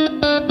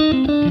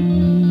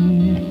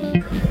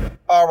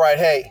 All right,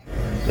 hey,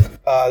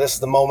 this is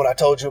the moment I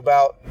told you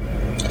about.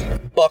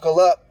 Buckle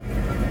up.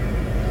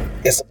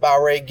 It's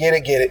about ready, get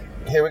it.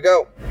 Here we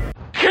go.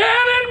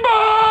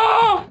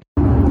 Cannonball!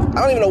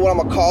 I don't even know what I'm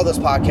gonna call this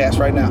podcast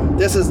right now.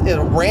 This is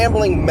a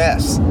rambling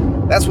mess.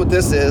 That's what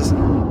this is.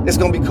 It's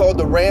gonna be called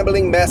The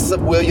Rambling Mess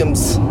of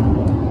Williams.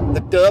 The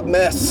Dub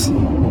Mess.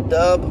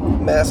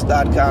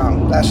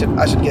 Dubmess.com. I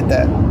should get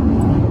that.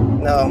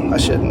 No, I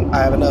shouldn't.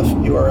 I have enough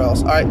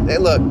URLs. All right, hey,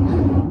 look,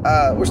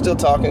 we're still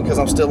talking because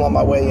I'm still on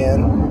my way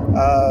in.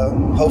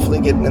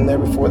 Hopefully getting in there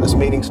before this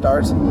meeting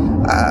starts.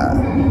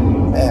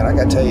 Man, I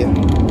gotta tell you,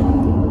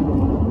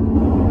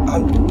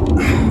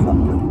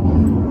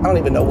 I don't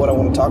even know what I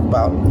want to talk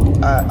about.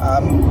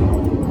 I'm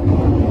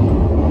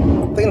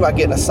thinking about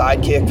getting a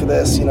sidekick for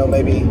this,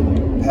 maybe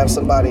have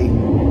somebody.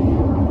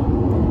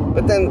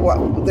 But then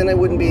it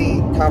wouldn't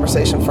be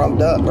conversation from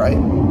Dub, right?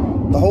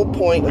 The whole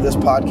point of this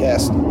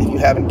podcast, if you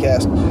haven't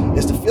guessed,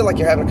 is to feel like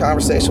you're having a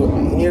conversation with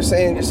me. And you're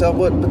saying to yourself,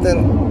 but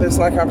it's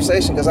not a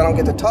conversation because I don't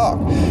get to talk.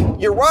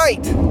 You're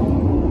right.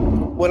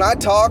 When I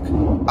talk,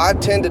 I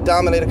tend to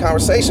dominate a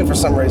conversation for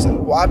some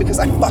reason. Why? Because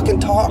I fucking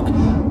talk.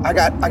 I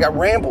got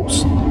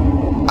rambles.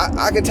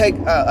 I can take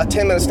a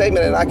 10-minute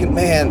statement and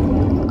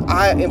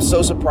I am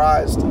so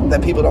surprised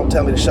that people don't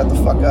tell me to shut the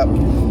fuck up.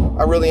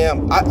 I really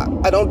am.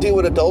 I don't deal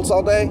with adults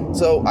all day.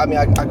 So,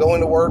 I go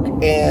into work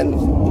and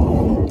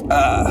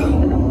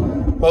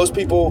most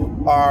people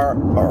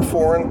are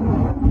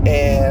foreign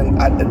and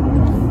I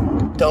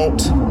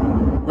don't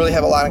really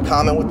have a lot in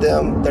common with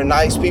them. They're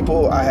nice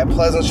people. I have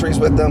pleasantries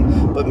with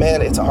them, but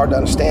man, it's hard to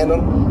understand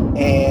them.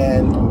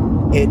 And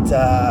it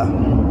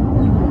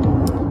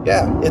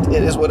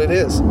is what it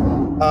is.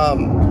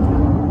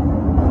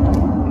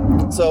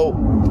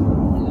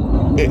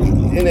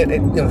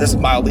 This is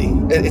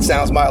it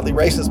sounds mildly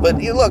racist, but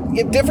look,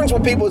 difference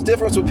with people is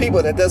difference with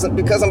people. That doesn't,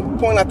 because I'm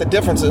pointing out the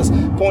differences,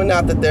 pointing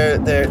out that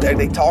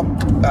they talk,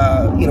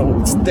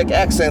 thick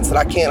accents that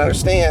I can't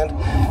understand,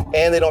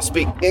 and they don't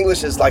speak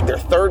English as like their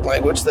third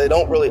language. They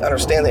don't really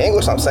understand the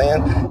English I'm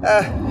saying.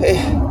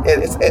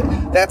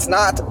 That's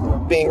not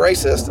being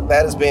racist.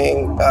 That is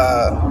being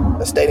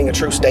stating a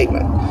true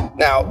statement.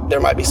 Now, there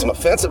might be some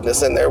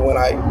offensiveness in there when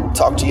I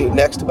talk to you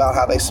next about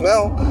how they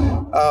smell.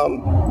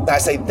 I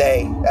say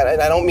they,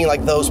 and I don't mean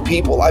like those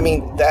people. I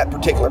mean that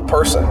particular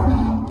person.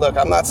 Look,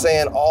 I'm not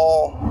saying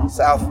all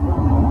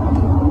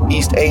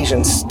Southeast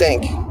Asians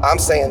stink. I'm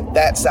saying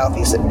that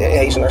Southeast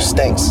Asianer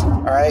stinks.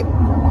 All right.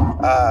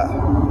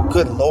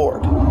 Good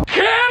Lord.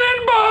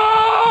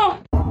 Cannonball!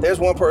 There's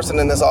one person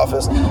in this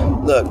office.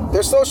 Look,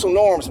 they're social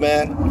norms,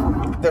 man.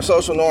 They're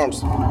social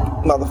norms.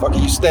 Motherfucker,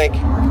 you stink.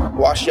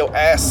 Wash your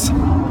ass.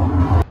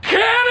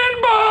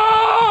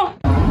 Cannonball!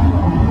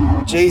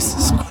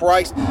 Jesus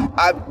Christ.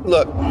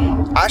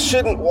 I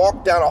shouldn't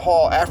walk down a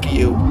hall after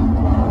you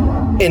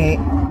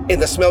and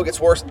the smell gets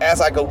worse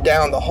as I go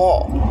down the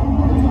hall.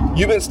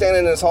 You've been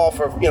standing in this hall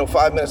for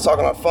 5 minutes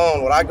talking on the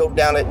phone. When I go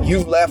down it,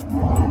 you've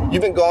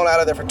been gone out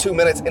of there for 2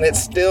 minutes and it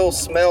still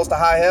smells to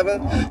high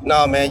heaven.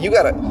 No, man,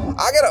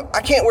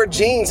 I can't wear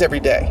jeans every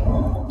day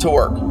to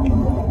work.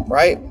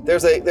 Right?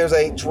 There's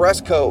a dress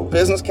code,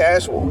 business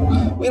casual.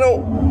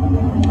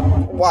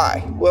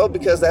 Why? Well,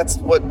 because that's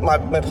what my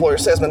employer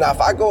says. But now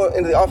if I go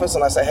into the office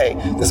and I say, hey,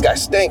 this guy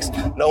stinks,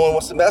 no one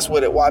wants to mess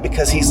with it. Why?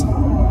 Because this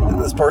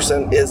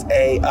person is is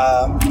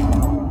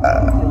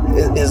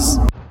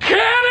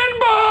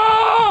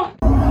Cannonball!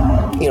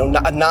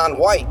 A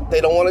non-white. They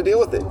don't want to deal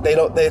with it. They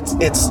don't.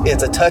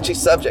 It's a touchy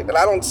subject, and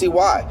I don't see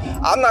why.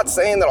 I'm not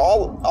saying that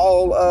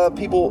all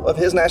people of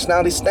his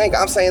nationality stink.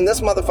 I'm saying this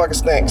motherfucker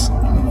stinks.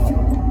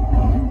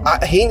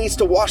 He needs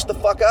to wash the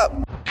fuck up.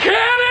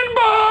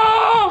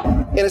 Cannonball!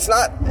 And it's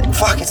not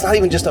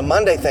even just a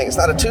Monday thing. It's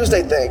not a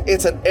Tuesday thing.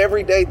 It's an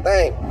everyday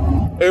thing.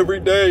 Every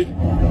day.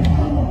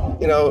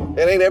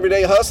 It ain't every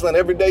day hustling,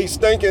 every day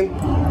stinking.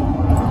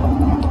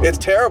 It's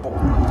terrible.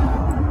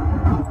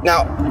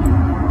 Now,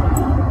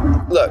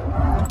 look,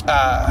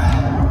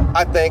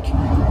 I think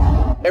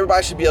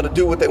everybody should be able to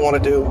do what they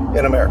want to do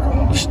in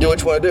America. You should do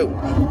what you want to do.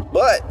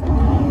 But,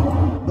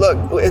 look,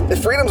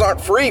 freedoms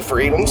aren't free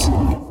freedoms,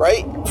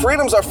 right?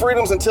 Freedoms are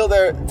freedoms until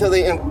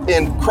they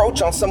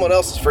encroach on someone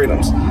else's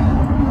freedoms.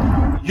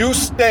 You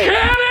stink.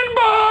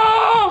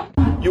 Cannonball!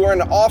 You are in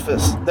the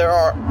office. There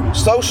are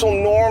social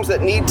norms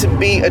that need to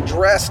be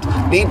addressed,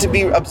 need to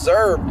be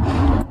observed.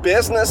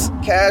 Business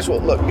casual.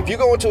 Look, if you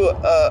go into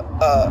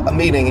a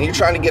meeting and you're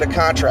trying to get a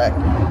contract,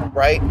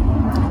 right?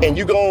 And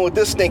you go in with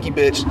this stinky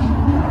bitch.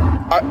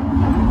 Are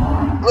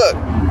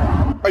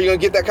you gonna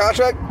get that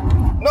contract?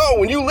 No,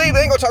 when you leave,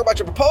 they ain't gonna talk about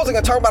your proposal. They're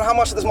gonna talk about how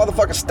much this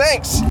motherfucker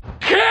stinks.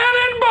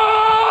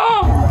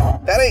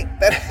 Cannonball!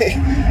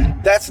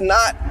 That's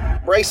not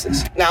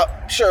racist. Now,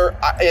 sure,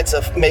 it's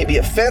maybe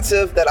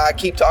offensive that I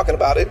keep talking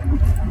about it,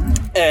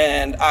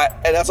 and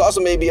that's also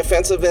maybe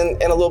offensive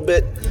and a little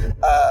bit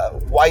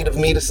white of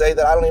me to say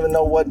that I don't even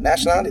know what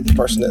nationality the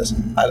person is.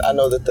 I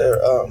know that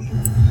they're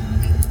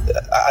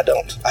I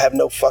don't. I have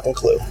no fucking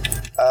clue.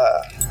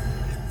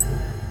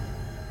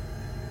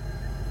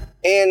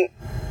 And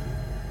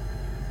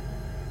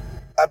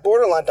I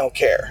borderline don't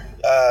care.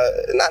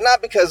 Not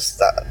because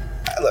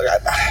look,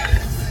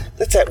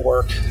 it's at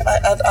work.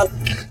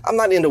 I'm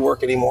not into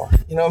work anymore.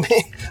 You know what I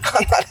mean?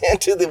 I'm not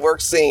into the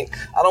work scene.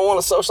 I don't want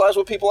to socialize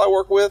with people I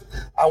work with.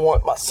 I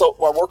want my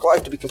work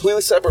life to be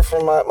completely separate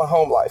from my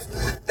home life.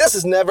 This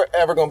is never,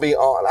 ever going to be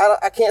on.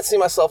 I can't see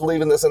myself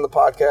leaving this in the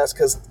podcast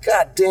because,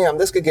 god damn,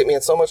 this could get me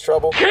in so much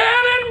trouble.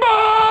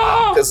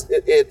 Cannonball! Because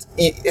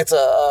it's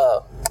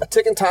a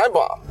ticking time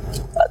bomb.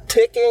 A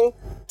ticking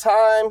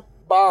time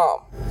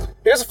bomb.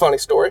 Here's a funny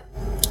story.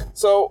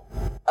 So,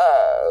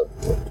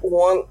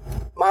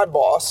 my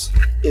boss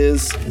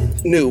is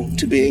new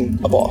to being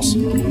a boss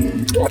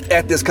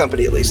at this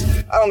company, at least.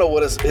 I don't know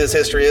what his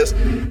history is,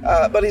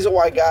 but he's a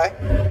white guy,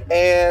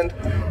 and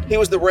he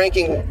was the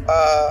ranking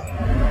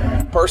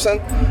person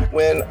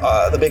when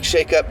the big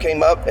shakeup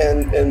came up,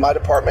 and my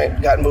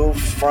department got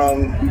moved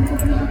from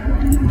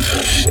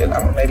I don't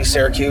know, maybe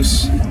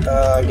Syracuse,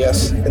 I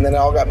guess, and then it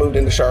all got moved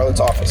into Charlotte's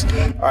office.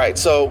 All right,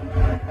 so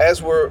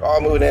as we're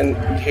all moving in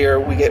here,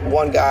 we get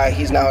one guy,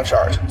 he's now in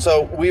charge.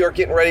 So we are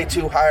getting ready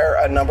to hire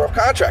a number of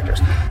contractors.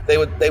 They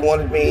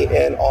wanted me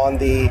in on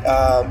the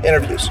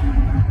interviews.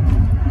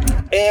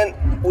 And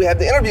we have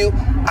the interview.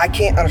 I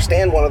can't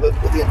understand one of the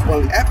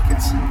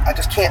applicants. I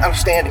just can't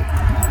understand him.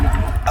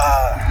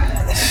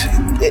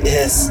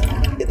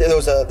 There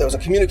was a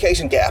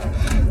communication gap.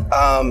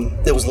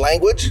 There was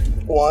language,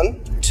 1,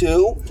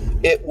 2.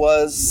 It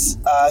was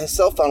his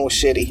cell phone was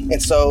shitty,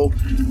 and so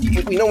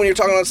you know when you're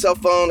talking on a cell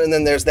phone, and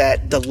then there's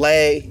that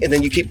delay, and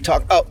then you keep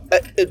talking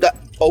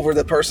over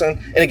the person,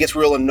 and it gets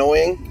real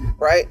annoying,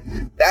 right?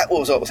 That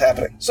was what was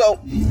happening. So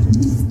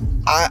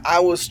I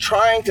was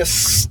trying to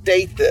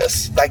state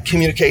this, like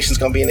communication is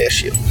going to be an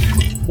issue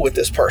with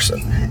this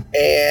person,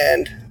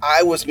 and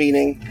I was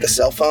meaning the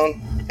cell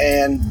phone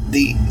and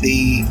the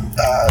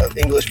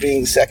English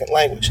being the second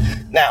language.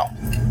 Now,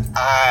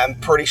 I'm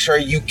pretty sure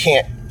you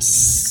can't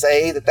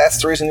say that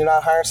that's the reason you're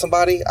not hiring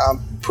somebody.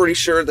 I'm pretty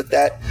sure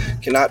that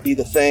cannot be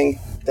the thing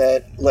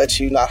that lets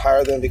you not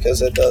hire them,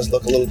 because it does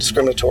look a little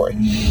discriminatory.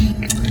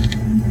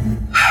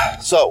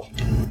 So,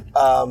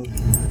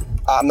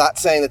 I'm not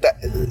saying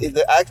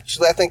that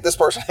actually, I think this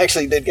person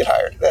actually did get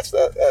hired. That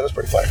was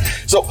pretty funny.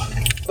 So,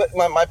 but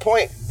my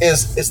point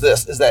is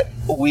that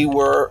we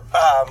were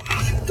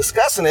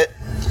discussing it,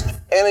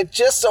 and it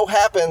just so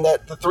happened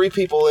that the 3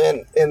 people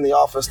in the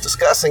office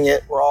discussing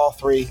it were all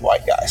 3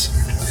 white guys.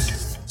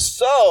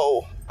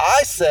 So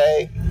I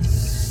say,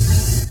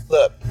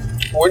 look,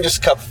 we're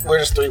just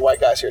 3 white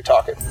guys here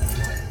talking.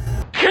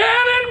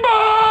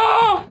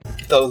 Cannonball!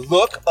 The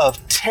look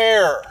of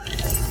terror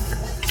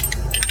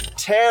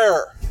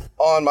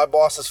on my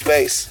boss's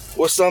face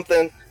was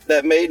something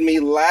that made me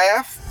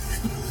laugh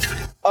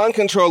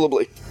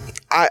uncontrollably.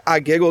 I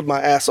giggled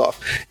my ass off.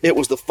 It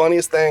was the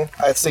funniest thing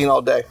I had seen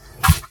all day.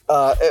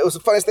 It was the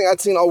funniest thing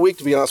I'd seen all week,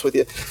 to be honest with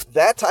you.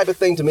 That type of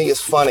thing to me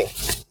is funny.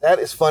 That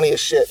is funny as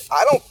shit.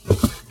 I don't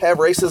have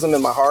racism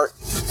in my heart,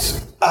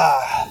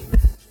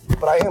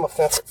 but I am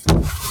offensive.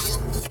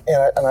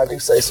 And I do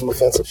say some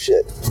offensive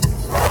shit.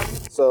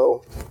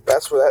 So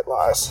that's where that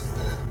lies.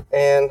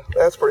 And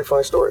that's a pretty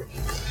funny story.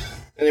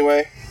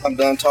 Anyway, I'm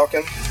done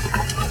talking.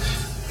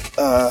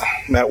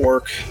 I'm at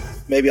work.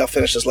 Maybe I'll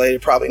finish this later.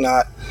 Probably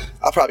not.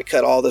 I'll probably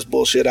cut all this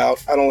bullshit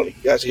out. I don't want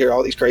you guys to hear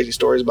all these crazy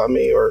stories about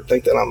me or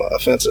think that I'm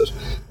offensive.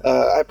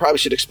 I probably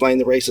should explain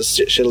the racist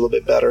shit a little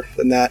bit better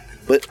than that.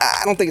 But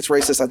I don't think it's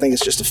racist. I think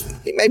it's just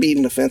maybe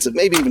even offensive.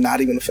 Maybe even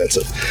not even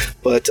offensive.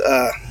 But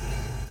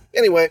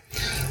anyway,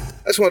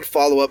 I just wanted to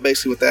follow up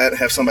basically with that and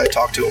have somebody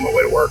talk to on my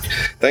way to work.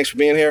 Thanks for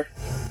being here.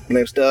 My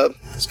name's Dub.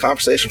 It's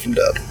Conversation from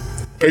Dub.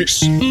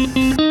 Peace.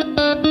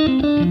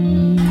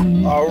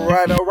 All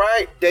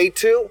right. Day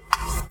 2.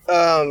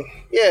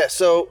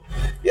 So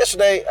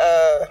yesterday,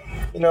 I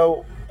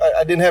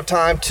didn't have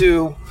time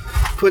to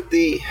put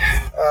the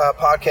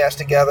podcast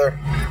together.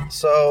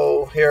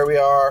 So here we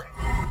are,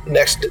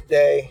 next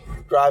day,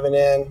 driving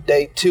in,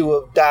 day 2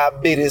 of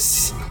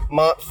Diabetes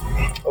Month,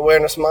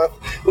 Awareness Month,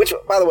 which,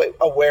 by the way,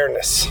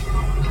 awareness.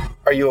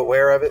 Are you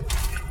aware of it?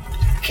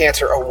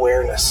 Cancer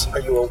awareness. Are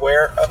you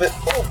aware of it?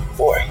 Oh,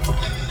 boy.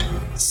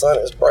 The sun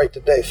is bright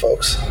today,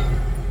 folks.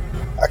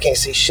 I can't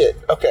see shit.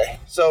 Okay,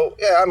 so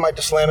yeah, I might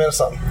just slam into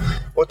something.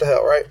 What the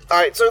hell, right? All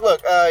right, so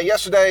look,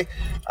 yesterday,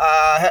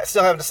 I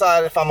still haven't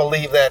decided if I'm going to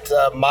leave that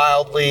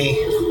mildly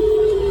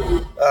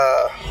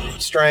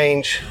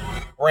strange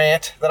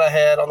rant that I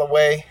had on the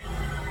way,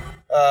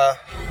 at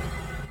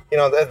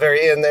the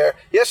very end there.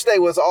 Yesterday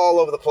was all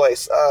over the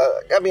place.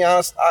 Gotta be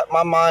honest,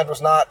 my mind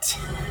was not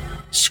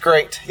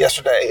straight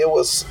yesterday. It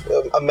was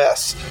a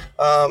mess.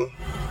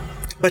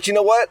 But you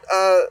know what?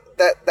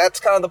 That's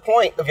kind of the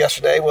point of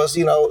yesterday was,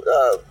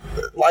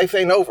 life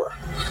ain't over.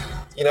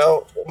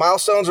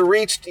 Milestones are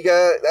reached.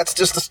 That's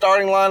just the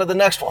starting line of the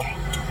next one.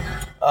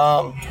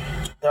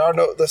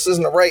 This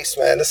isn't a race,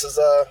 man. This is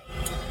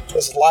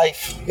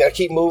life. You got to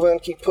keep moving,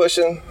 keep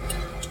pushing.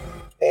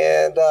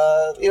 And,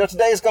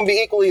 today is going to be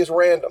equally as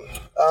random.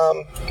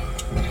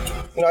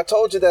 I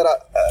told you that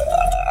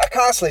I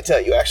constantly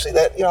tell you, actually,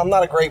 that, I'm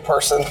not a great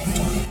person.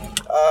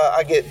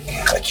 I get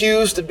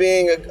accused of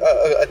being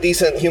a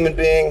decent human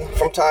being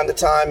from time to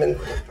time, and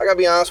I gotta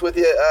be honest with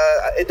you,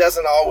 it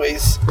doesn't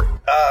always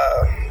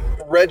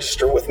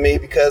register with me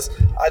because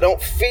I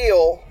don't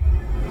feel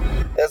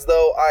as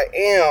though I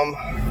am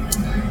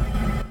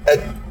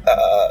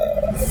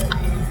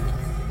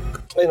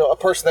a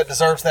person that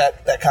deserves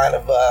that kind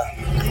of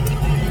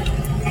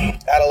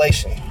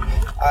adulation.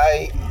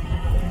 I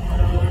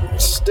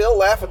still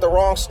laugh at the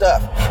wrong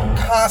stuff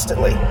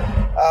constantly.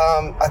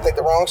 I think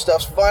the wrong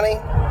stuff's funny.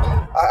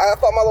 I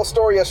thought my little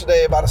story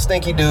yesterday about a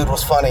stinky dude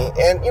was funny,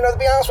 and to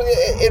be honest with you,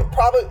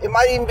 it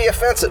might even be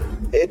offensive.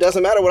 It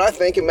doesn't matter what I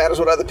think; it matters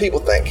what other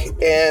people think.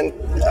 And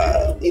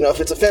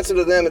if it's offensive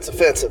to them, it's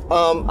offensive.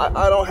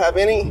 I don't have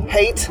any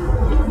hate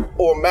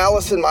or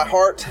malice in my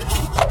heart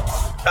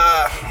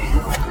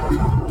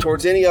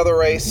towards any other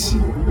race.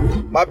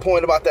 My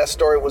point about that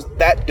story was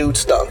that dude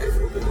stunk,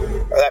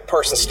 or that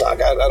person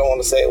stunk. I don't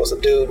want to say it was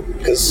a dude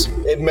because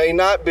it may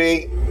not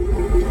be.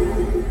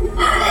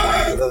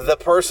 The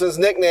person's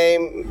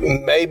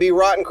nickname may be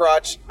Rotten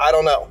Crotch. I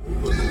don't know.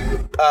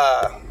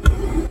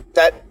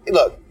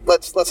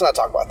 Let's not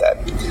talk about that.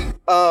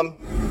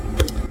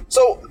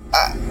 So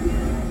I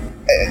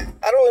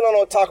really don't know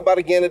what to talk about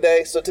again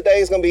today. So today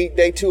is going to be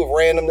day 2 of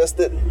randomness.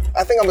 That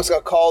I think I'm just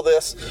going to call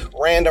this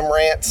random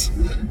rants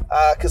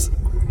because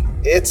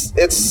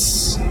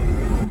it's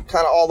kind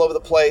of all over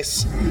the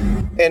place.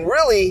 And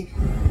really,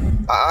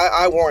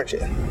 I warned you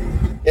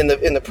in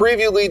the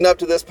preview leading up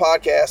to this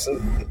podcast,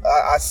 and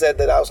I said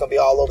that I was going to be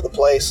all over the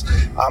place.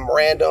 I'm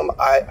random.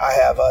 I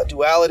have a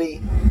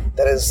duality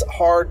that is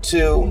hard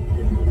to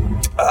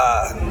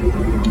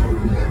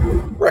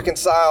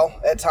reconcile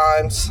at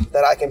times,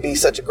 that I can be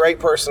such a great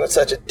person and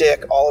such a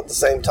dick all at the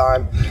same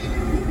time,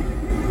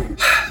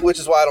 which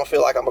is why I don't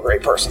feel like I'm a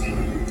great person.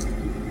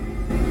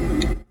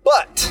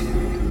 But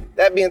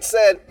that being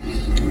said,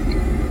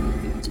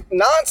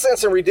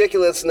 nonsense and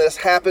ridiculousness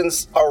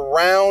happens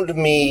around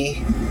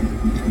me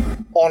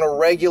on a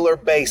regular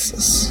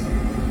basis.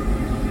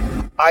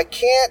 I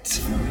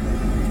can't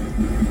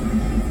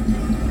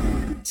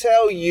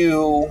tell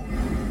you.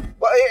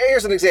 Well,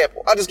 here's an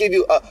example. I'll just give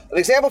you an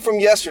example from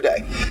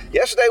yesterday.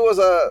 Yesterday was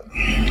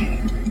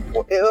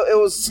it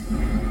was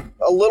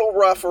a little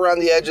rough around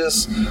the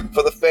edges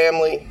for the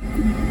family.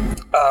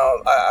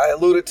 I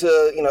alluded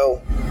to,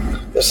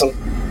 there's some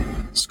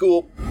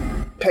school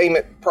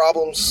payment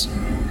problems.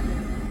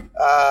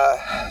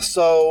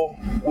 So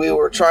we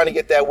were trying to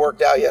get that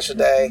worked out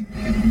yesterday,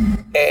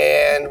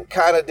 and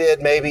kind of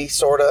did, maybe,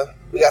 sort of.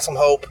 We got some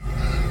hope.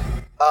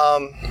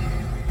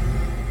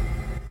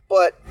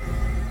 But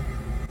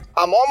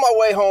I'm on my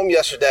way home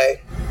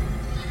yesterday,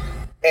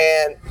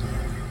 and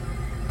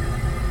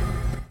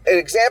an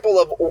example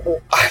of,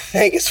 I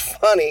think it's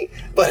funny,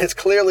 but it's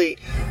clearly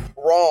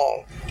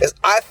wrong, is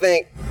I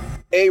think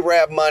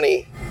A-Rab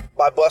Money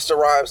by Busta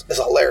Rhymes is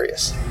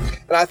hilarious.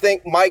 And I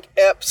think Mike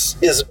Epps'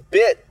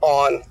 bit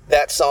on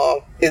that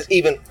song is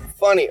even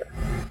funnier.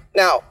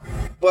 Now,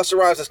 Busta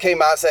Rhymes just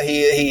came out and said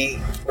he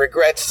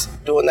regrets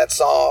doing that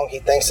song. He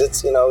thinks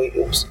it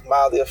was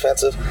mildly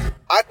offensive.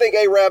 I think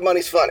A-Rab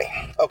Money's funny,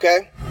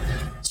 okay?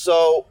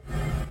 So,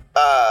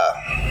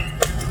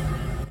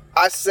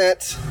 I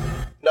sent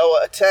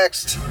Noah a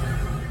text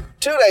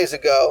 2 days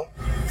ago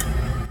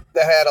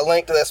that had a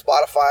link to the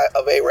Spotify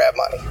of A-Rab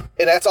Money.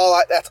 And that's all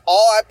I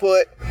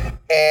put,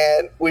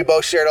 and we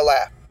both shared a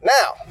laugh.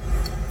 Now,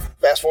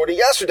 fast forward to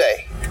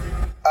yesterday.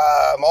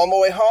 I'm on my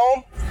way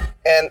home,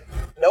 and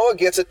Noah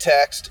gets a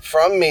text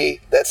from me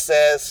that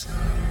says,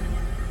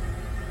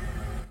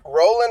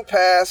 rolling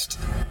past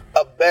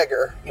a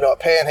beggar, a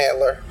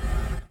panhandler,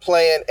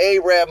 playing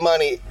A-Rab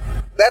Money.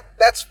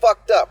 That's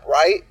fucked up,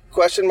 right?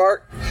 Question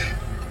mark.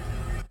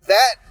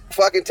 That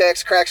fucking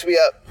text cracks me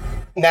up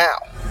now.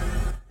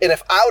 And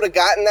if I would have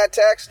gotten that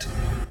text,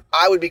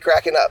 I would be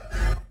cracking up.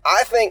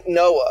 I think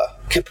Noah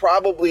could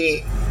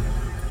probably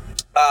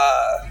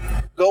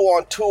go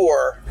on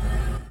tour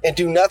and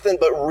do nothing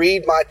but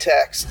read my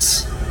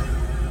texts.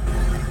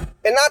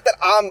 And not that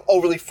I'm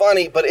overly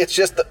funny, but it's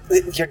just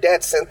your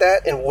dad sent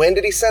that, and when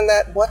did he send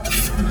that? What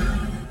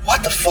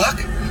the fuck?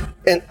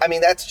 And I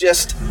mean, that's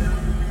just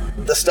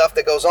the stuff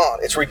that goes on.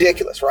 It's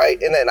ridiculous, right?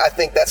 And then I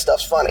think that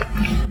stuff's funny.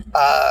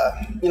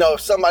 If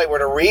somebody were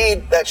to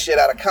read that shit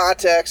out of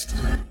context,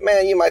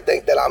 man, you might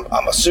think that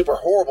I'm a super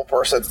horrible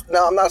person.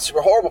 No, I'm not a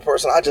super horrible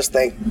person. I just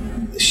think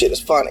this shit is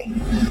funny.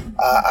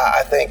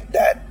 I think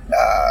that,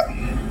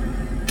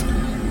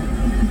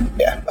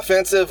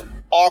 offensive,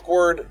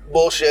 awkward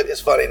bullshit is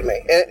funny to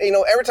me. And,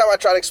 every time I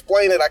try to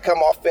explain it, I come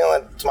off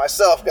feeling to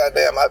myself,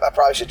 goddamn, I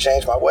probably should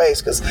change my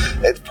ways, because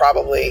I'm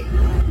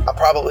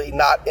probably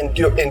not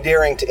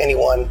endearing to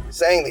anyone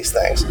saying these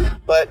things.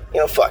 But,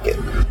 fuck it.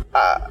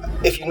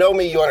 If you know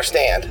me, you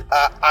understand.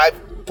 I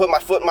put my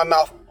foot in my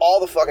mouth all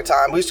the fucking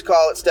time. We used to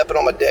call it stepping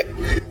on my dick.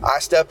 I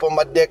step on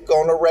my dick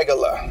on a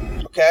regular,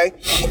 okay?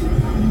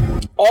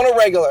 On a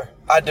regular,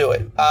 I do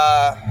it.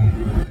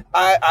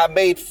 I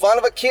made fun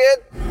of a kid,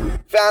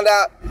 found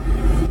out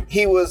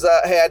he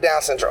had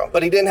Down syndrome,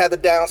 but he didn't have the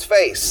Down's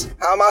face.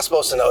 How am I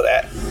supposed to know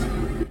that?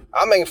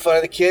 I'm making fun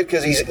of the kid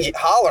because he's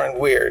hollering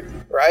weird,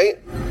 right?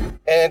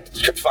 And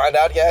find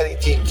out, yeah,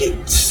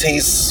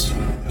 he's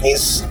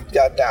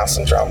got Down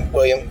syndrome.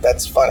 William,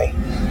 that's funny.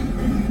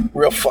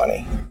 Real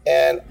funny.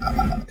 And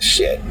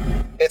shit,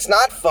 it's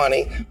not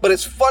funny, but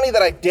it's funny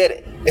that I did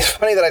it. It's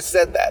funny that I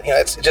said that.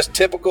 It's just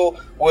typical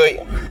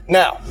William.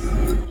 Now,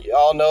 you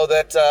all know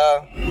that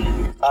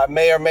I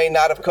may or may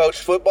not have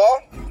coached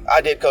football. I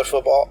did coach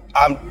football.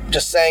 I'm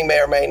just saying may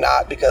or may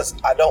not because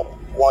I don't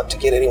want to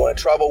get anyone in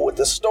trouble with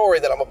the story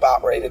that I'm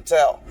about ready to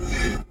tell.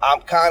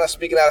 I'm kind of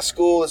speaking out of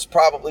school. It's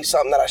probably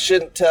something that I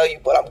shouldn't tell you,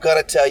 but I'm going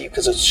to tell you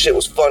because this shit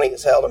was funny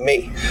as hell to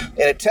me. And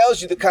it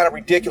tells you the kind of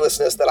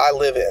ridiculousness that I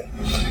live in.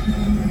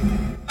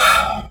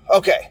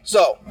 Okay,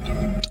 so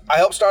I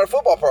helped start a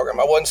football program.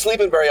 I wasn't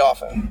sleeping very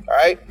often, all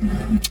right?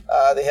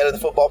 The head of the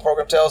football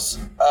program tells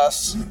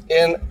us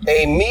in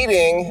a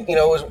meeting,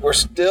 we're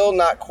still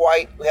not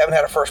quite, we haven't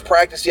had our first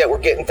practice yet. We're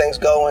getting things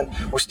going.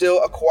 We're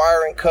still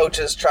acquiring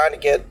coaches, trying to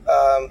get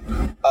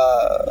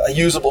a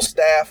usable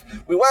staff.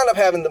 We wound up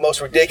having the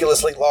most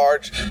ridiculously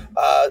large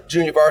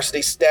junior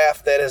varsity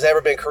staff that has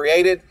ever been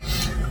created.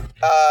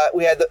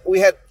 We had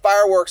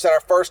fireworks at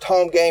our first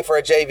home game for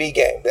a JV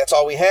game. That's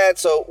all we had,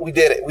 so we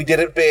did it. We did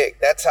it big.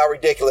 That's how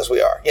ridiculous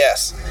we are.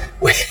 Yes,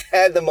 we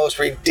had the most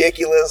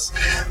ridiculous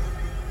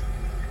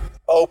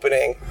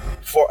opening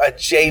for a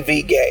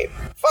JV game.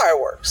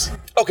 Fireworks.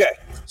 Okay,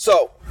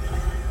 so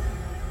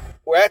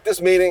we're at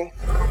this meeting.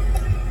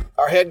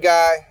 Our head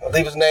guy, I'll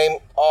leave his name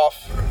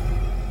off,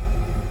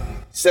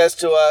 says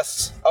to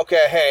us,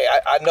 okay, hey,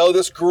 I know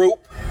this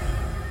group.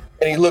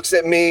 And he looks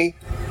at me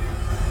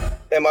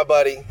and my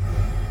buddy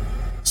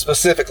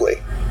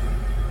specifically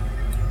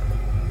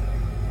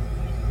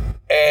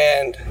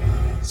and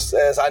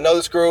says, I know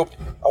this group.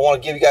 I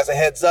want to give you guys a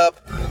heads up.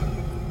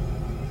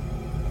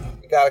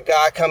 We got a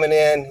guy coming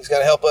in. He's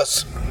going to help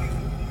us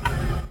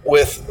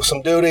with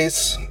some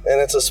duties, and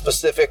it's a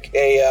specific,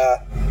 a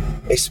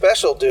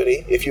special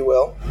duty, if you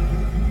will.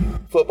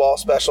 Football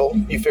special.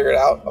 You figure it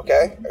out,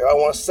 okay? I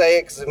don't want to say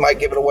it because it might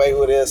give it away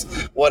who it is.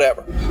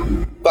 Whatever.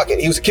 Fuck it.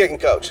 He was a kicking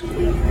coach. He's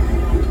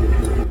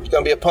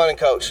going to be a punting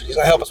coach. He's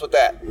going to help us with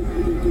that.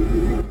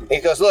 And he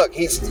goes, look,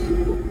 he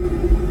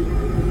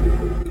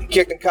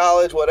kicked in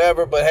college,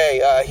 whatever, but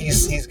hey,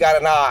 he's got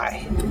an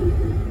eye.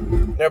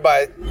 And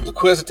everybody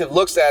inquisitive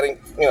looks at him,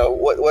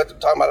 what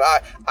talking about an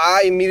eye.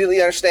 I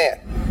immediately understand.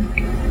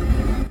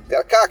 He's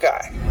got a cock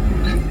eye.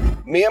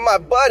 Me and my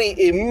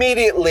buddy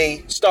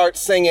immediately start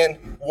singing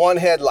One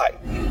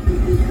Headlight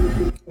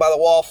by the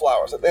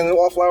Wallflowers. And the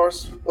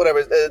Wallflowers,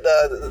 whatever,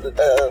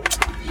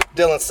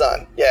 Dylan's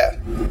son. Yeah.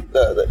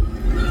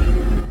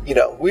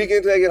 We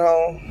can take it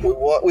home.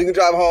 We can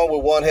drive home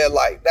with one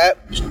headlight. That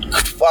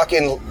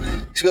fucking,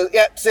 she goes,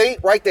 yeah, see,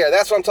 right there.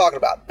 That's what I'm talking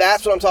about.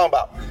 That's what I'm talking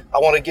about. I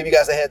want to give you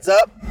guys a heads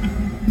up.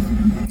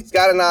 He's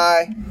got an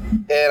eye,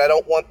 and I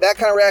don't want that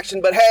kind of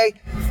reaction, but hey,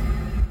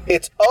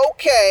 it's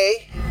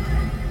okay.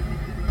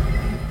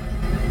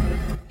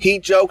 He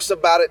jokes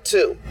about it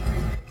too.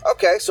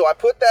 Okay, so I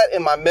put that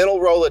in my mental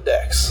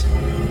Rolodex.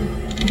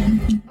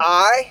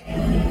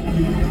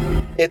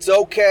 It's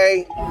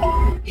okay.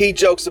 He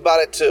jokes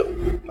about it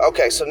too.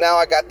 Okay, so now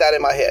I got that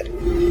in my head.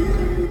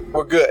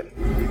 We're good.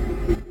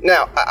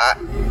 Now, I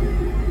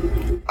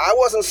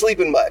wasn't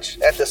sleeping much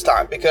at this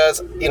time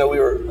because, we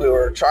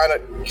were trying to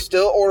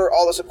still order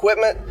all this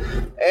equipment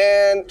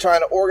and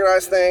trying to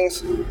organize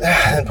things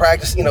and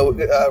practice,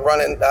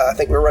 running, I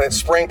think we were running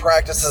spring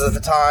practices at the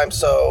time,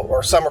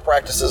 or summer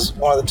practices,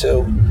 one of the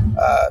two.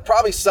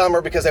 Probably summer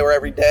because they were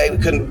every day. We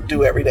couldn't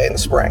do every day in the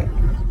spring.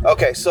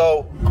 Okay,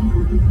 so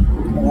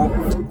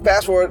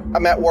fast forward,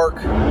 I'm at work.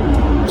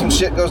 Some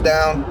shit goes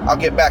down. I'll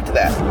get back to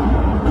that.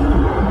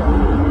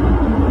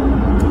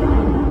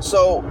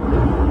 So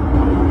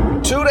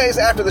 2 days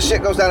after the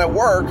shit goes down at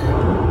work,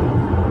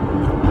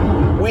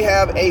 we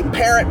have a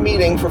parent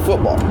meeting for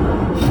football.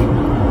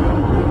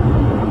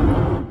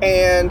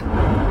 And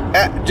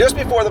just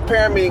before the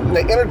parent meeting,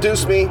 they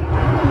introduced me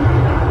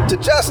to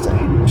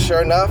Justin.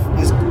 Sure enough,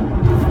 he's,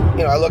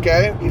 I look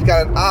at him, he's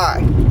got an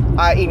eye.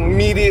 I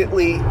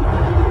immediately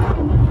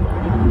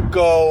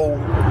go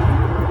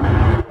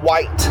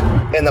white,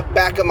 and the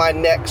back of my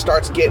neck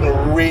starts getting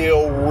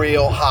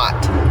real hot.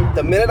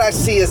 The minute I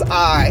see his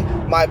eye,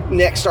 my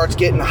neck starts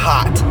getting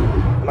hot.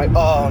 I'm like,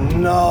 oh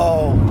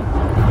no.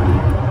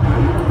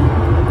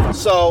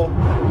 So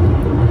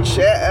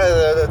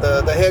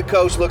the head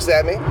coach looks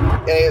at me,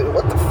 and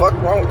what the fuck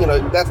wrong?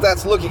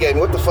 That's the look he gave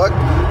me. What the fuck?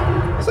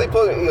 So he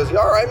goes, you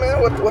all right,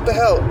 man? What the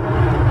hell?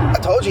 I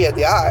told you he had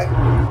the eye.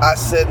 I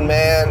said,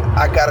 man,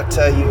 I gotta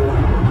tell you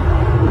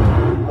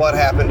what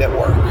happened at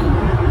work.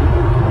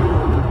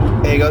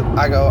 And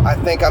I go, I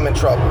think I'm in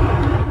trouble.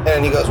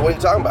 And he goes, what are you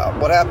talking about?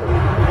 What happened?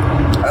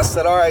 I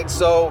said, all right,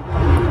 so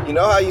you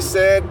know how you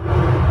said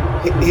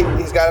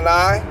he's got an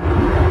eye,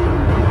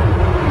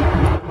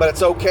 but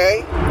it's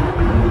okay?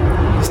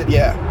 He said,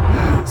 yeah.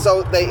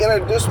 So they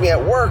introduced me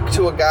at work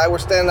to a guy. We're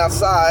standing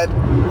outside,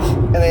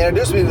 and they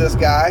introduced me to this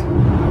guy,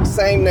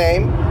 same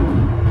name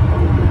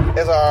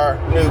as our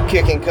new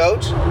kicking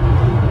coach.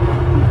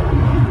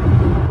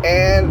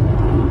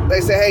 And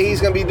they say, hey, he's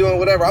going to be doing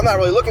whatever. I'm not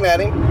really looking at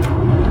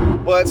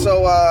him. But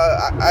so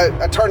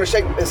I turn to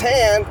shake his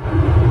hand,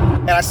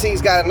 and I see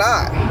he's got an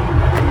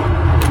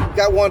eye.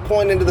 Got one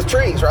pointing into the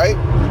trees, right?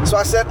 So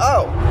I said,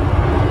 oh.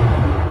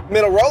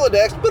 Middle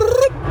Rolodex.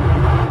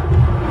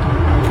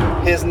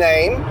 His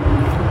name.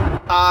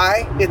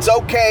 It's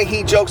okay,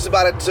 he jokes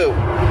about it too.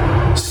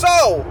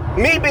 So,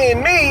 me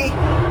being me,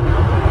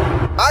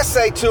 I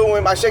say to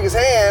him, I shake his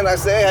hand, I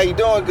say, hey, how you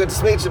doing? Good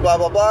to meet you, blah,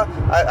 blah, blah.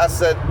 I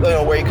said,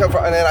 where you come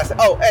from? And then I said,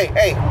 oh,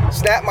 hey,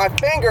 snap my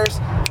fingers,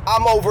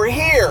 I'm over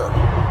here.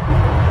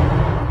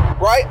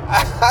 Right?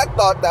 I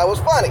thought that was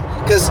funny.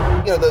 Because,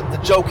 the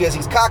joke is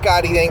he's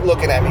cockeyed, he ain't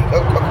looking at me.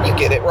 You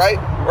get it, right?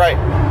 Right.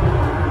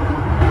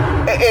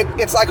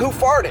 It's like, who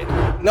farted?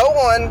 No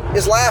one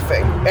is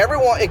laughing.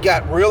 Everyone, it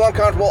got real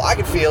uncomfortable. I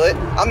could feel it.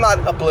 I'm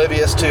not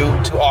oblivious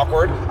to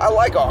awkward. I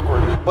like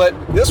awkward. But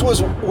this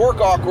was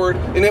work awkward,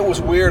 and it was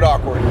weird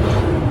awkward.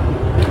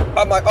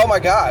 I'm like, oh my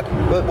God,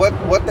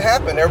 what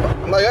happened?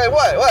 I'm like, hey,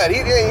 what?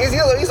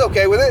 He's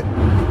okay with it.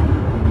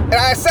 And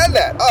I said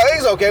that. Oh,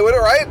 he's okay with it,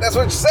 right? That's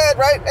what you said,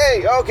 right?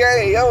 Hey,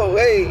 okay,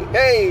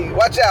 hey,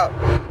 watch out.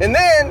 And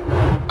then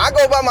I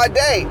go about my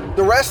day.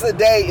 The rest of the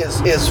day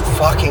is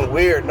fucking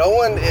weird. No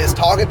one is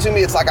talking to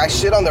me. It's like I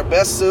shit on their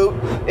best suit.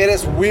 It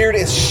is weird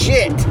as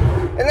shit.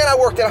 And then I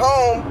worked at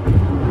home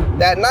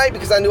that night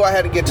because I knew I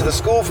had to get to the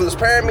school for this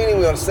parent meeting. We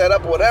were going to set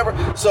up or whatever.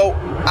 So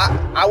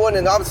I wasn't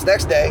in the office the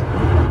next day.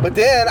 But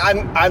then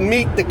I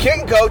meet the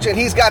kicking coach, and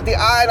he's got the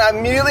eye, and I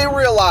immediately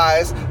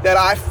realize that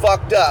I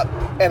fucked up.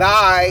 And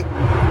I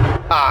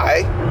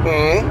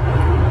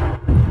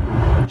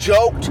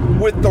joked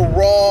with the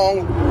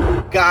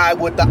wrong guy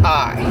with the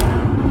eye.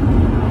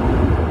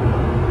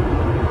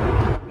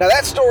 Now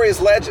that story is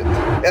legend.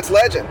 That's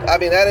legend. I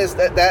mean, that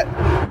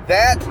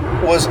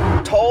was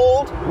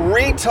told,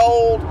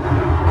 retold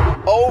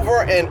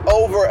over and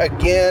over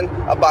again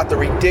about the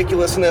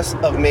ridiculousness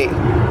of me.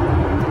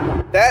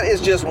 That is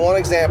just one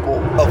example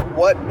of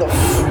what the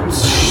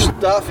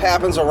stuff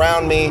happens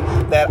around me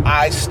that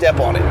I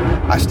step on it.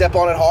 I step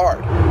on it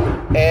hard.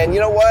 And you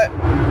know what?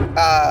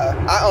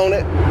 I own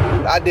it.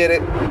 I did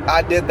it.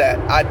 I did that.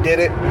 I did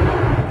it.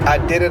 I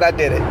did it. I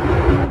did it.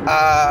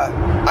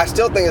 I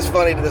still think it's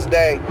funny to this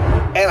day.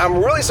 And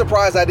I'm really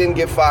surprised I didn't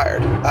get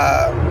fired.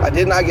 I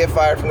did not get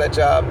fired from that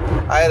job.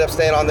 I ended up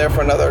staying on there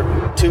for another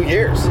 2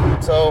 years.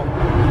 So,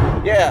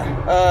 yeah.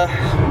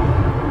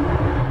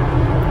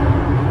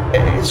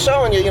 It's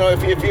showing you,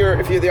 if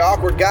you're the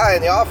awkward guy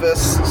in the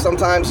office,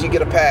 sometimes you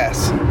get a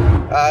pass.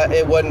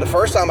 It wasn't the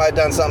first time I'd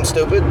done something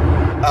stupid,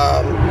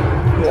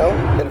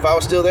 and if I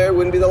was still there, it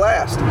wouldn't be the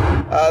last.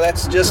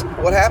 That's just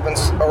what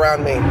happens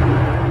around me.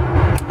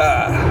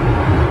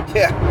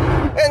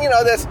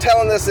 And that's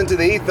telling this into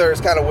the ether is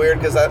kind of weird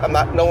because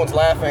no one's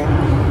laughing.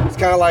 It's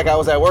kind of like I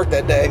was at work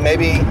that day.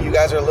 Maybe you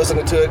guys are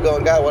listening to it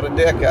going, God, what a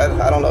dick.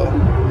 I don't know.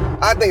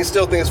 I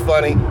still think it's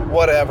funny.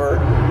 Whatever.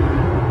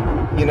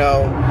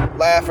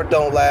 Laugh or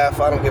don't laugh.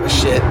 I don't give a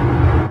shit.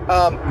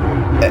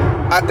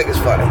 I think it's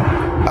funny.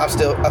 I'm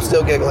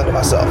still giggling to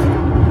myself.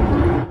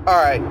 All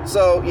right.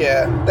 So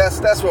yeah,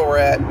 that's where we're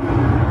at.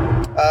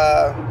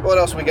 What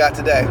else we got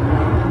today?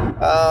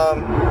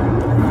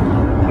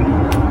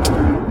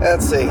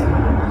 Let's see.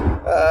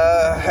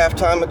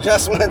 Halftime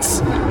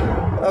adjustments.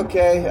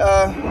 Okay.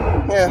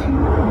 Yeah.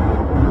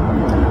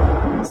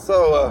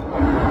 So.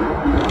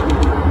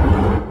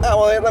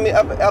 Let me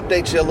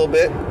update you a little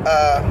bit.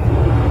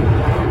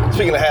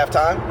 Speaking of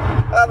halftime,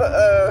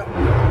 the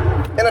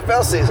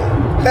NFL season,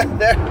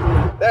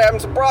 they're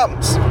having some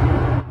problems.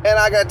 And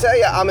I gotta tell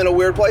you, I'm in a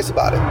weird place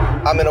about it.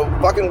 I'm in a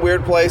fucking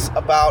weird place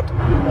about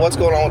what's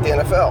going on with the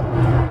NFL.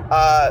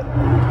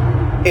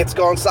 It's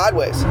gone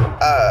sideways.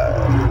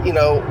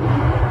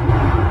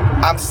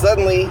 I'm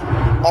suddenly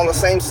on the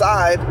same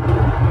side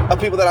of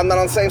people that I'm not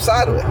on the same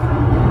side with,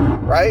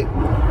 right?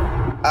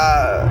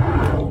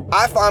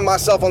 I find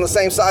myself on the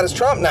same side as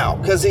Trump now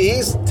because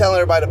he's telling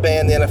everybody to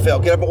ban the NFL,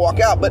 get up and walk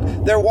out.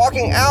 But they're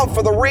walking out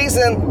for the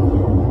reason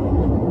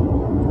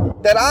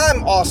that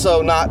I'm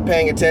also not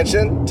paying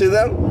attention to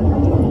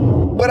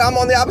them, but I'm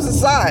on the opposite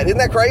side. Isn't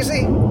that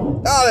crazy?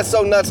 Oh, that's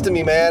so nuts to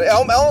me, man. It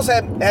almost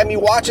had me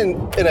watching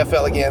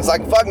NFL again. It's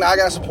like, fuck, now I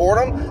gotta support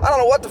them. I don't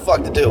know what the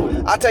fuck to do.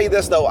 I'll tell you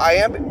this though, I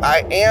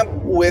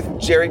am with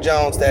Jerry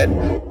Jones that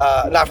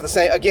not for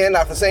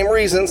the same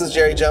reasons as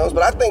Jerry Jones,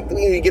 but I think we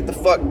need to get the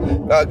fuck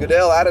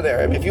Goodell out of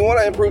there. If you want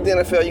to improve the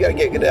NFL, you got to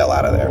get Goodell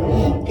out of there.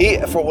 He,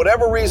 for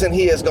whatever reason,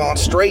 he has gone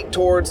straight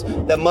towards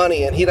the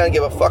money, and he doesn't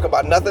give a fuck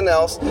about nothing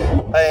else.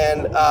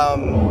 And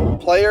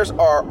players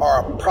are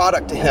a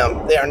product to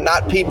him. They are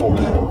not people.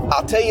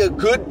 I'll tell you a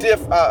good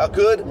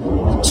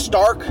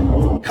stark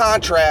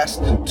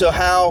contrast to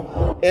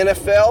how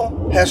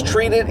NFL has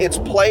treated its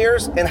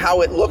players and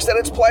how it looks at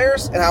its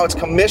players and how its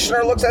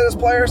commissioner looks at its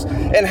players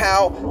and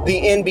how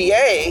the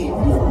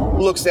NBA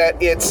looks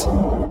at its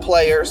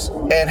players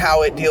and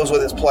how it deals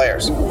with its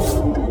players.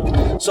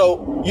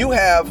 So you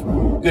have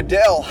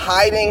Goodell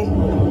hiding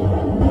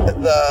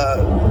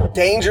the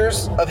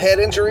dangers of head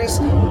injuries,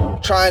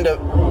 trying to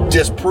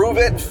disprove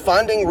it,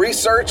 funding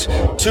research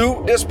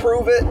to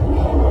disprove it.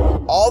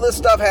 all this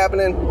stuff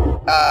happening,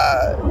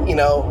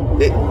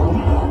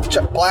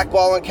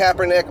 blackballing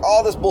Kaepernick,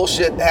 all this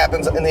bullshit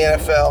happens in the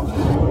NFL.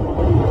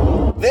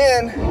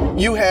 Then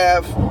you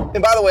have,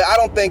 and by the way, I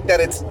don't think that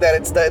it's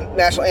the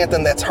national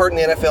anthem that's hurting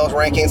the NFL's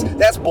rankings.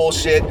 That's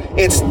bullshit.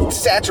 It's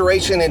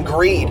saturation and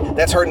greed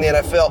that's hurting the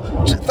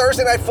NFL.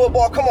 Thursday Night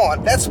Football, come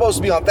on, that's supposed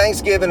to be on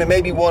Thanksgiving and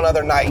maybe one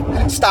other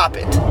night. Stop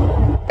it.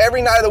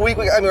 Every night of the week,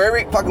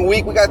 every fucking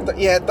week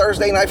you had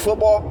Thursday Night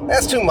Football.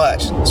 That's too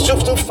much. It's too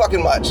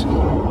fucking much.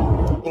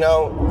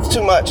 It's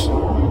too much.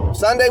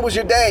 Sunday was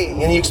your day,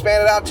 and you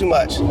expanded out too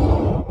much.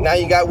 Now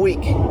you got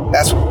week.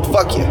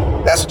 Fuck you.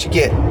 That's what you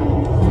get.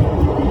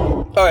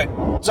 All right.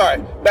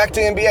 Sorry. Back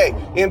to NBA.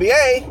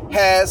 NBA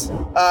has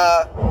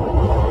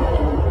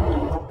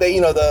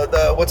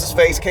the what's his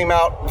face came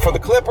out for the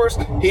Clippers.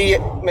 He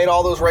made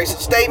all those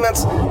racist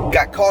statements.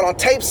 Got caught on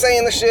tape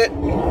saying the shit.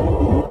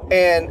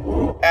 And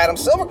Adam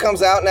Silver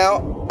comes out now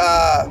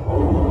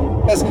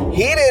because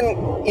he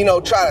didn't,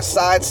 try to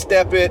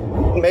sidestep it,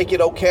 make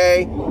it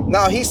okay.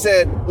 No, he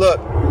said,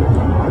 look,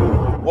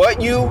 what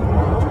you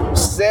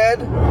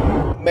said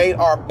made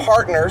our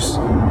partners,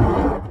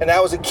 and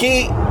that was a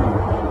key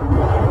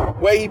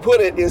way he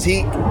put it is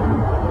he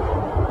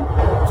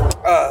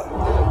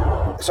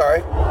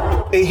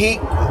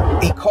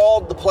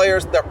called the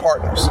players their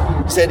partners.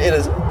 He said it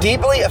has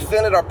deeply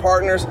offended our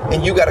partners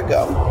and you gotta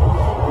go.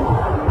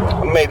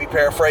 Maybe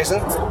paraphrasing,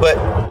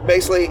 but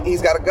basically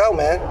he's gotta go,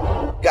 man.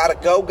 Gotta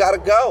go.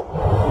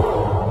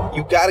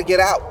 You gotta get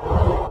out.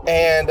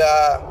 And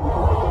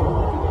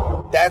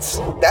that's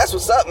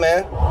what's up,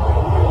 man.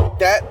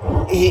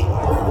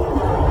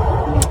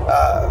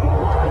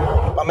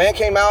 My man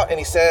came out and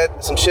he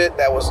said some shit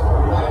that was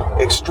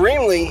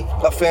extremely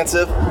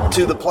offensive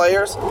to the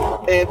players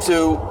and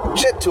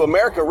to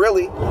America,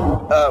 really.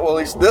 Well, at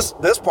least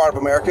this part of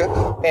America.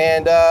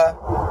 And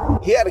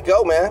he had to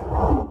go, man.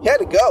 He had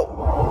to go.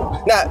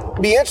 Now,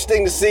 it'd be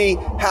interesting to see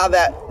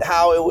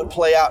how it would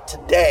play out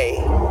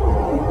today.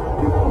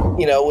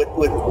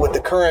 With the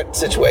current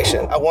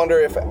situation. I wonder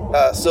if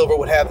Silver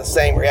would have the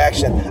same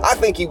reaction. I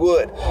think he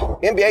would.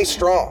 NBA's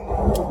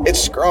strong. It's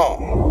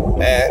strong.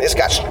 And it's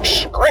got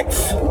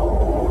strength.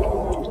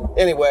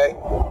 Anyway,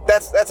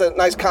 that's a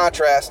nice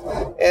contrast.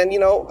 And,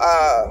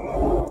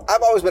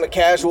 I've always been a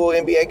casual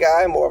NBA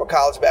guy, more of a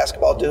college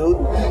basketball dude.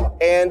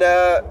 And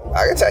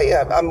I can tell you,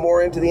 I'm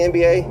more into the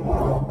NBA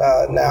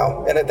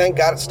now. And thank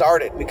God it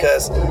started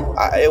because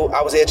I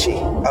was itchy.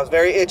 I was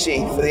very itchy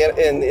in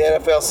the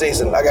NFL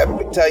season. I got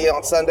to tell you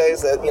on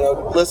Sundays that,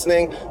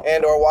 listening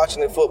and or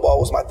watching the football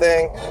was my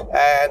thing.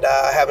 And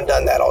I haven't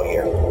done that all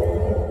year.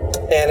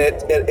 And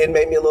it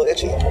made me a little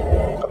itchy,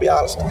 I'll be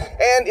honest.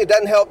 And it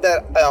doesn't help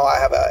that I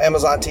have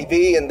Amazon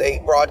TV and they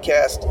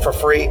broadcast for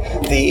free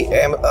the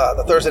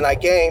Thursday night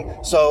game.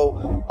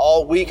 So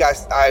all week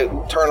I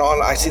turn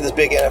on, I see this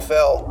big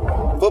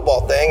NFL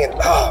football thing, and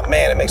oh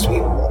man, it makes me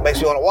want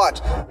to watch.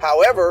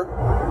 However,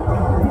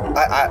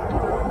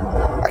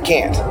 I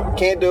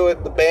can't do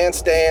it. The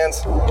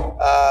bandstands.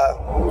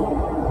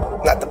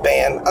 Not the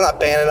ban. I'm not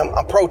banning them.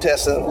 I'm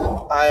protesting.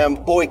 I am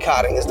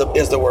boycotting is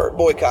the word.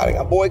 Boycotting.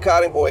 I'm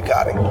boycotting.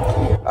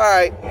 All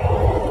right.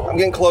 I'm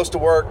getting close to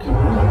work.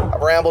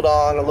 I've rambled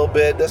on a little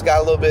bit. This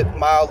got a little bit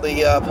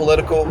mildly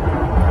political.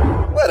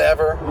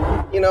 Whatever.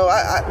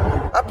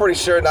 I'm pretty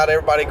sure not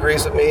everybody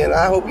agrees with me, and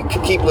I hope you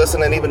keep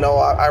listening even though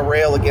I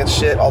rail against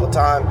shit all the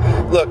time.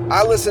 Look,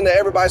 I listen to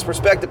everybody's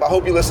perspective. I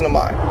hope you listen to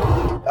mine.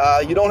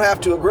 You don't have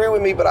to agree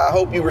with me, but I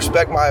hope you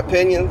respect my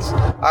opinions.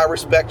 I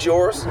respect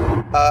yours.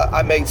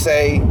 I may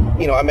say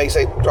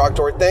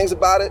derogatory things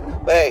about it,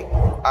 but hey,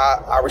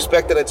 I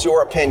respect that it's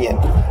your opinion.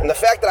 And the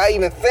fact that I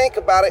even think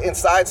about it and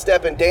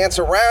sidestep and dance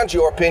around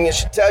your opinion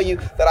should tell you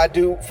that I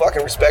do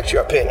fucking respect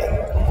your opinion.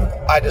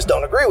 I just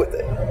don't agree with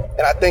it.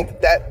 And I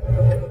think that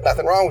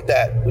nothing wrong with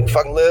that. We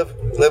fucking live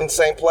in the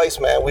same place,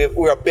 man.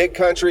 We're a big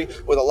country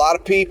with a lot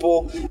of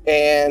people,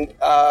 and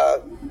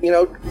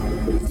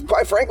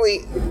quite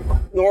frankly,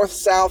 north,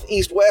 south,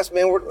 east, west,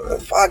 man. The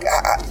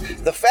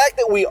fact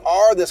that we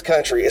are this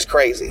country is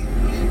crazy.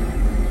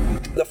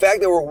 The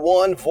fact that we're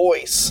one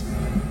voice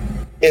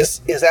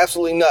is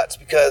absolutely nuts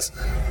because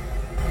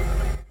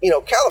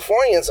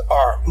Californians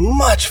are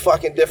much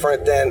fucking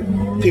different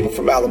than people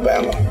from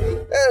Alabama.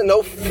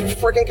 No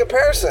freaking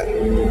comparison.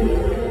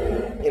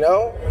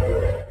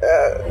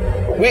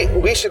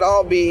 We should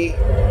all be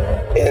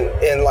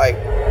in like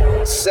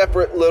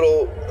separate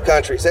little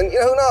countries. And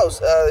who knows,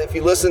 if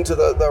you listen to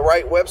the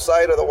right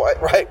website or the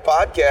right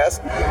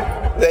podcast,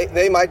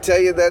 they might tell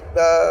you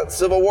that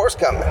Civil War's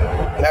coming.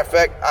 Matter of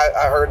fact,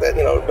 I heard that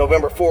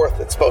November 4th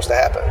it's supposed to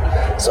happen.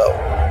 So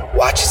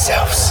watch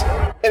yourselves.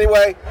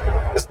 Anyway,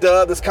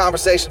 this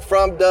conversation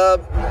from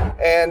Dub,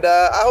 and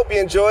I hope you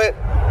enjoy it.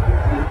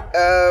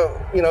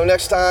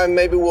 Next time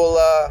maybe we'll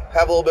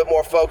have a little bit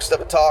more focused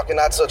of a talk and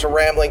not such a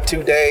rambling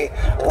 2-day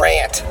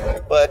rant.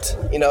 But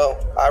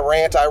I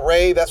rant, I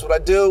rave. That's what I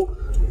do.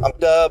 I'm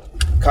Dub.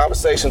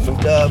 Conversation from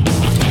Dub.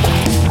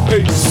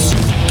 Peace.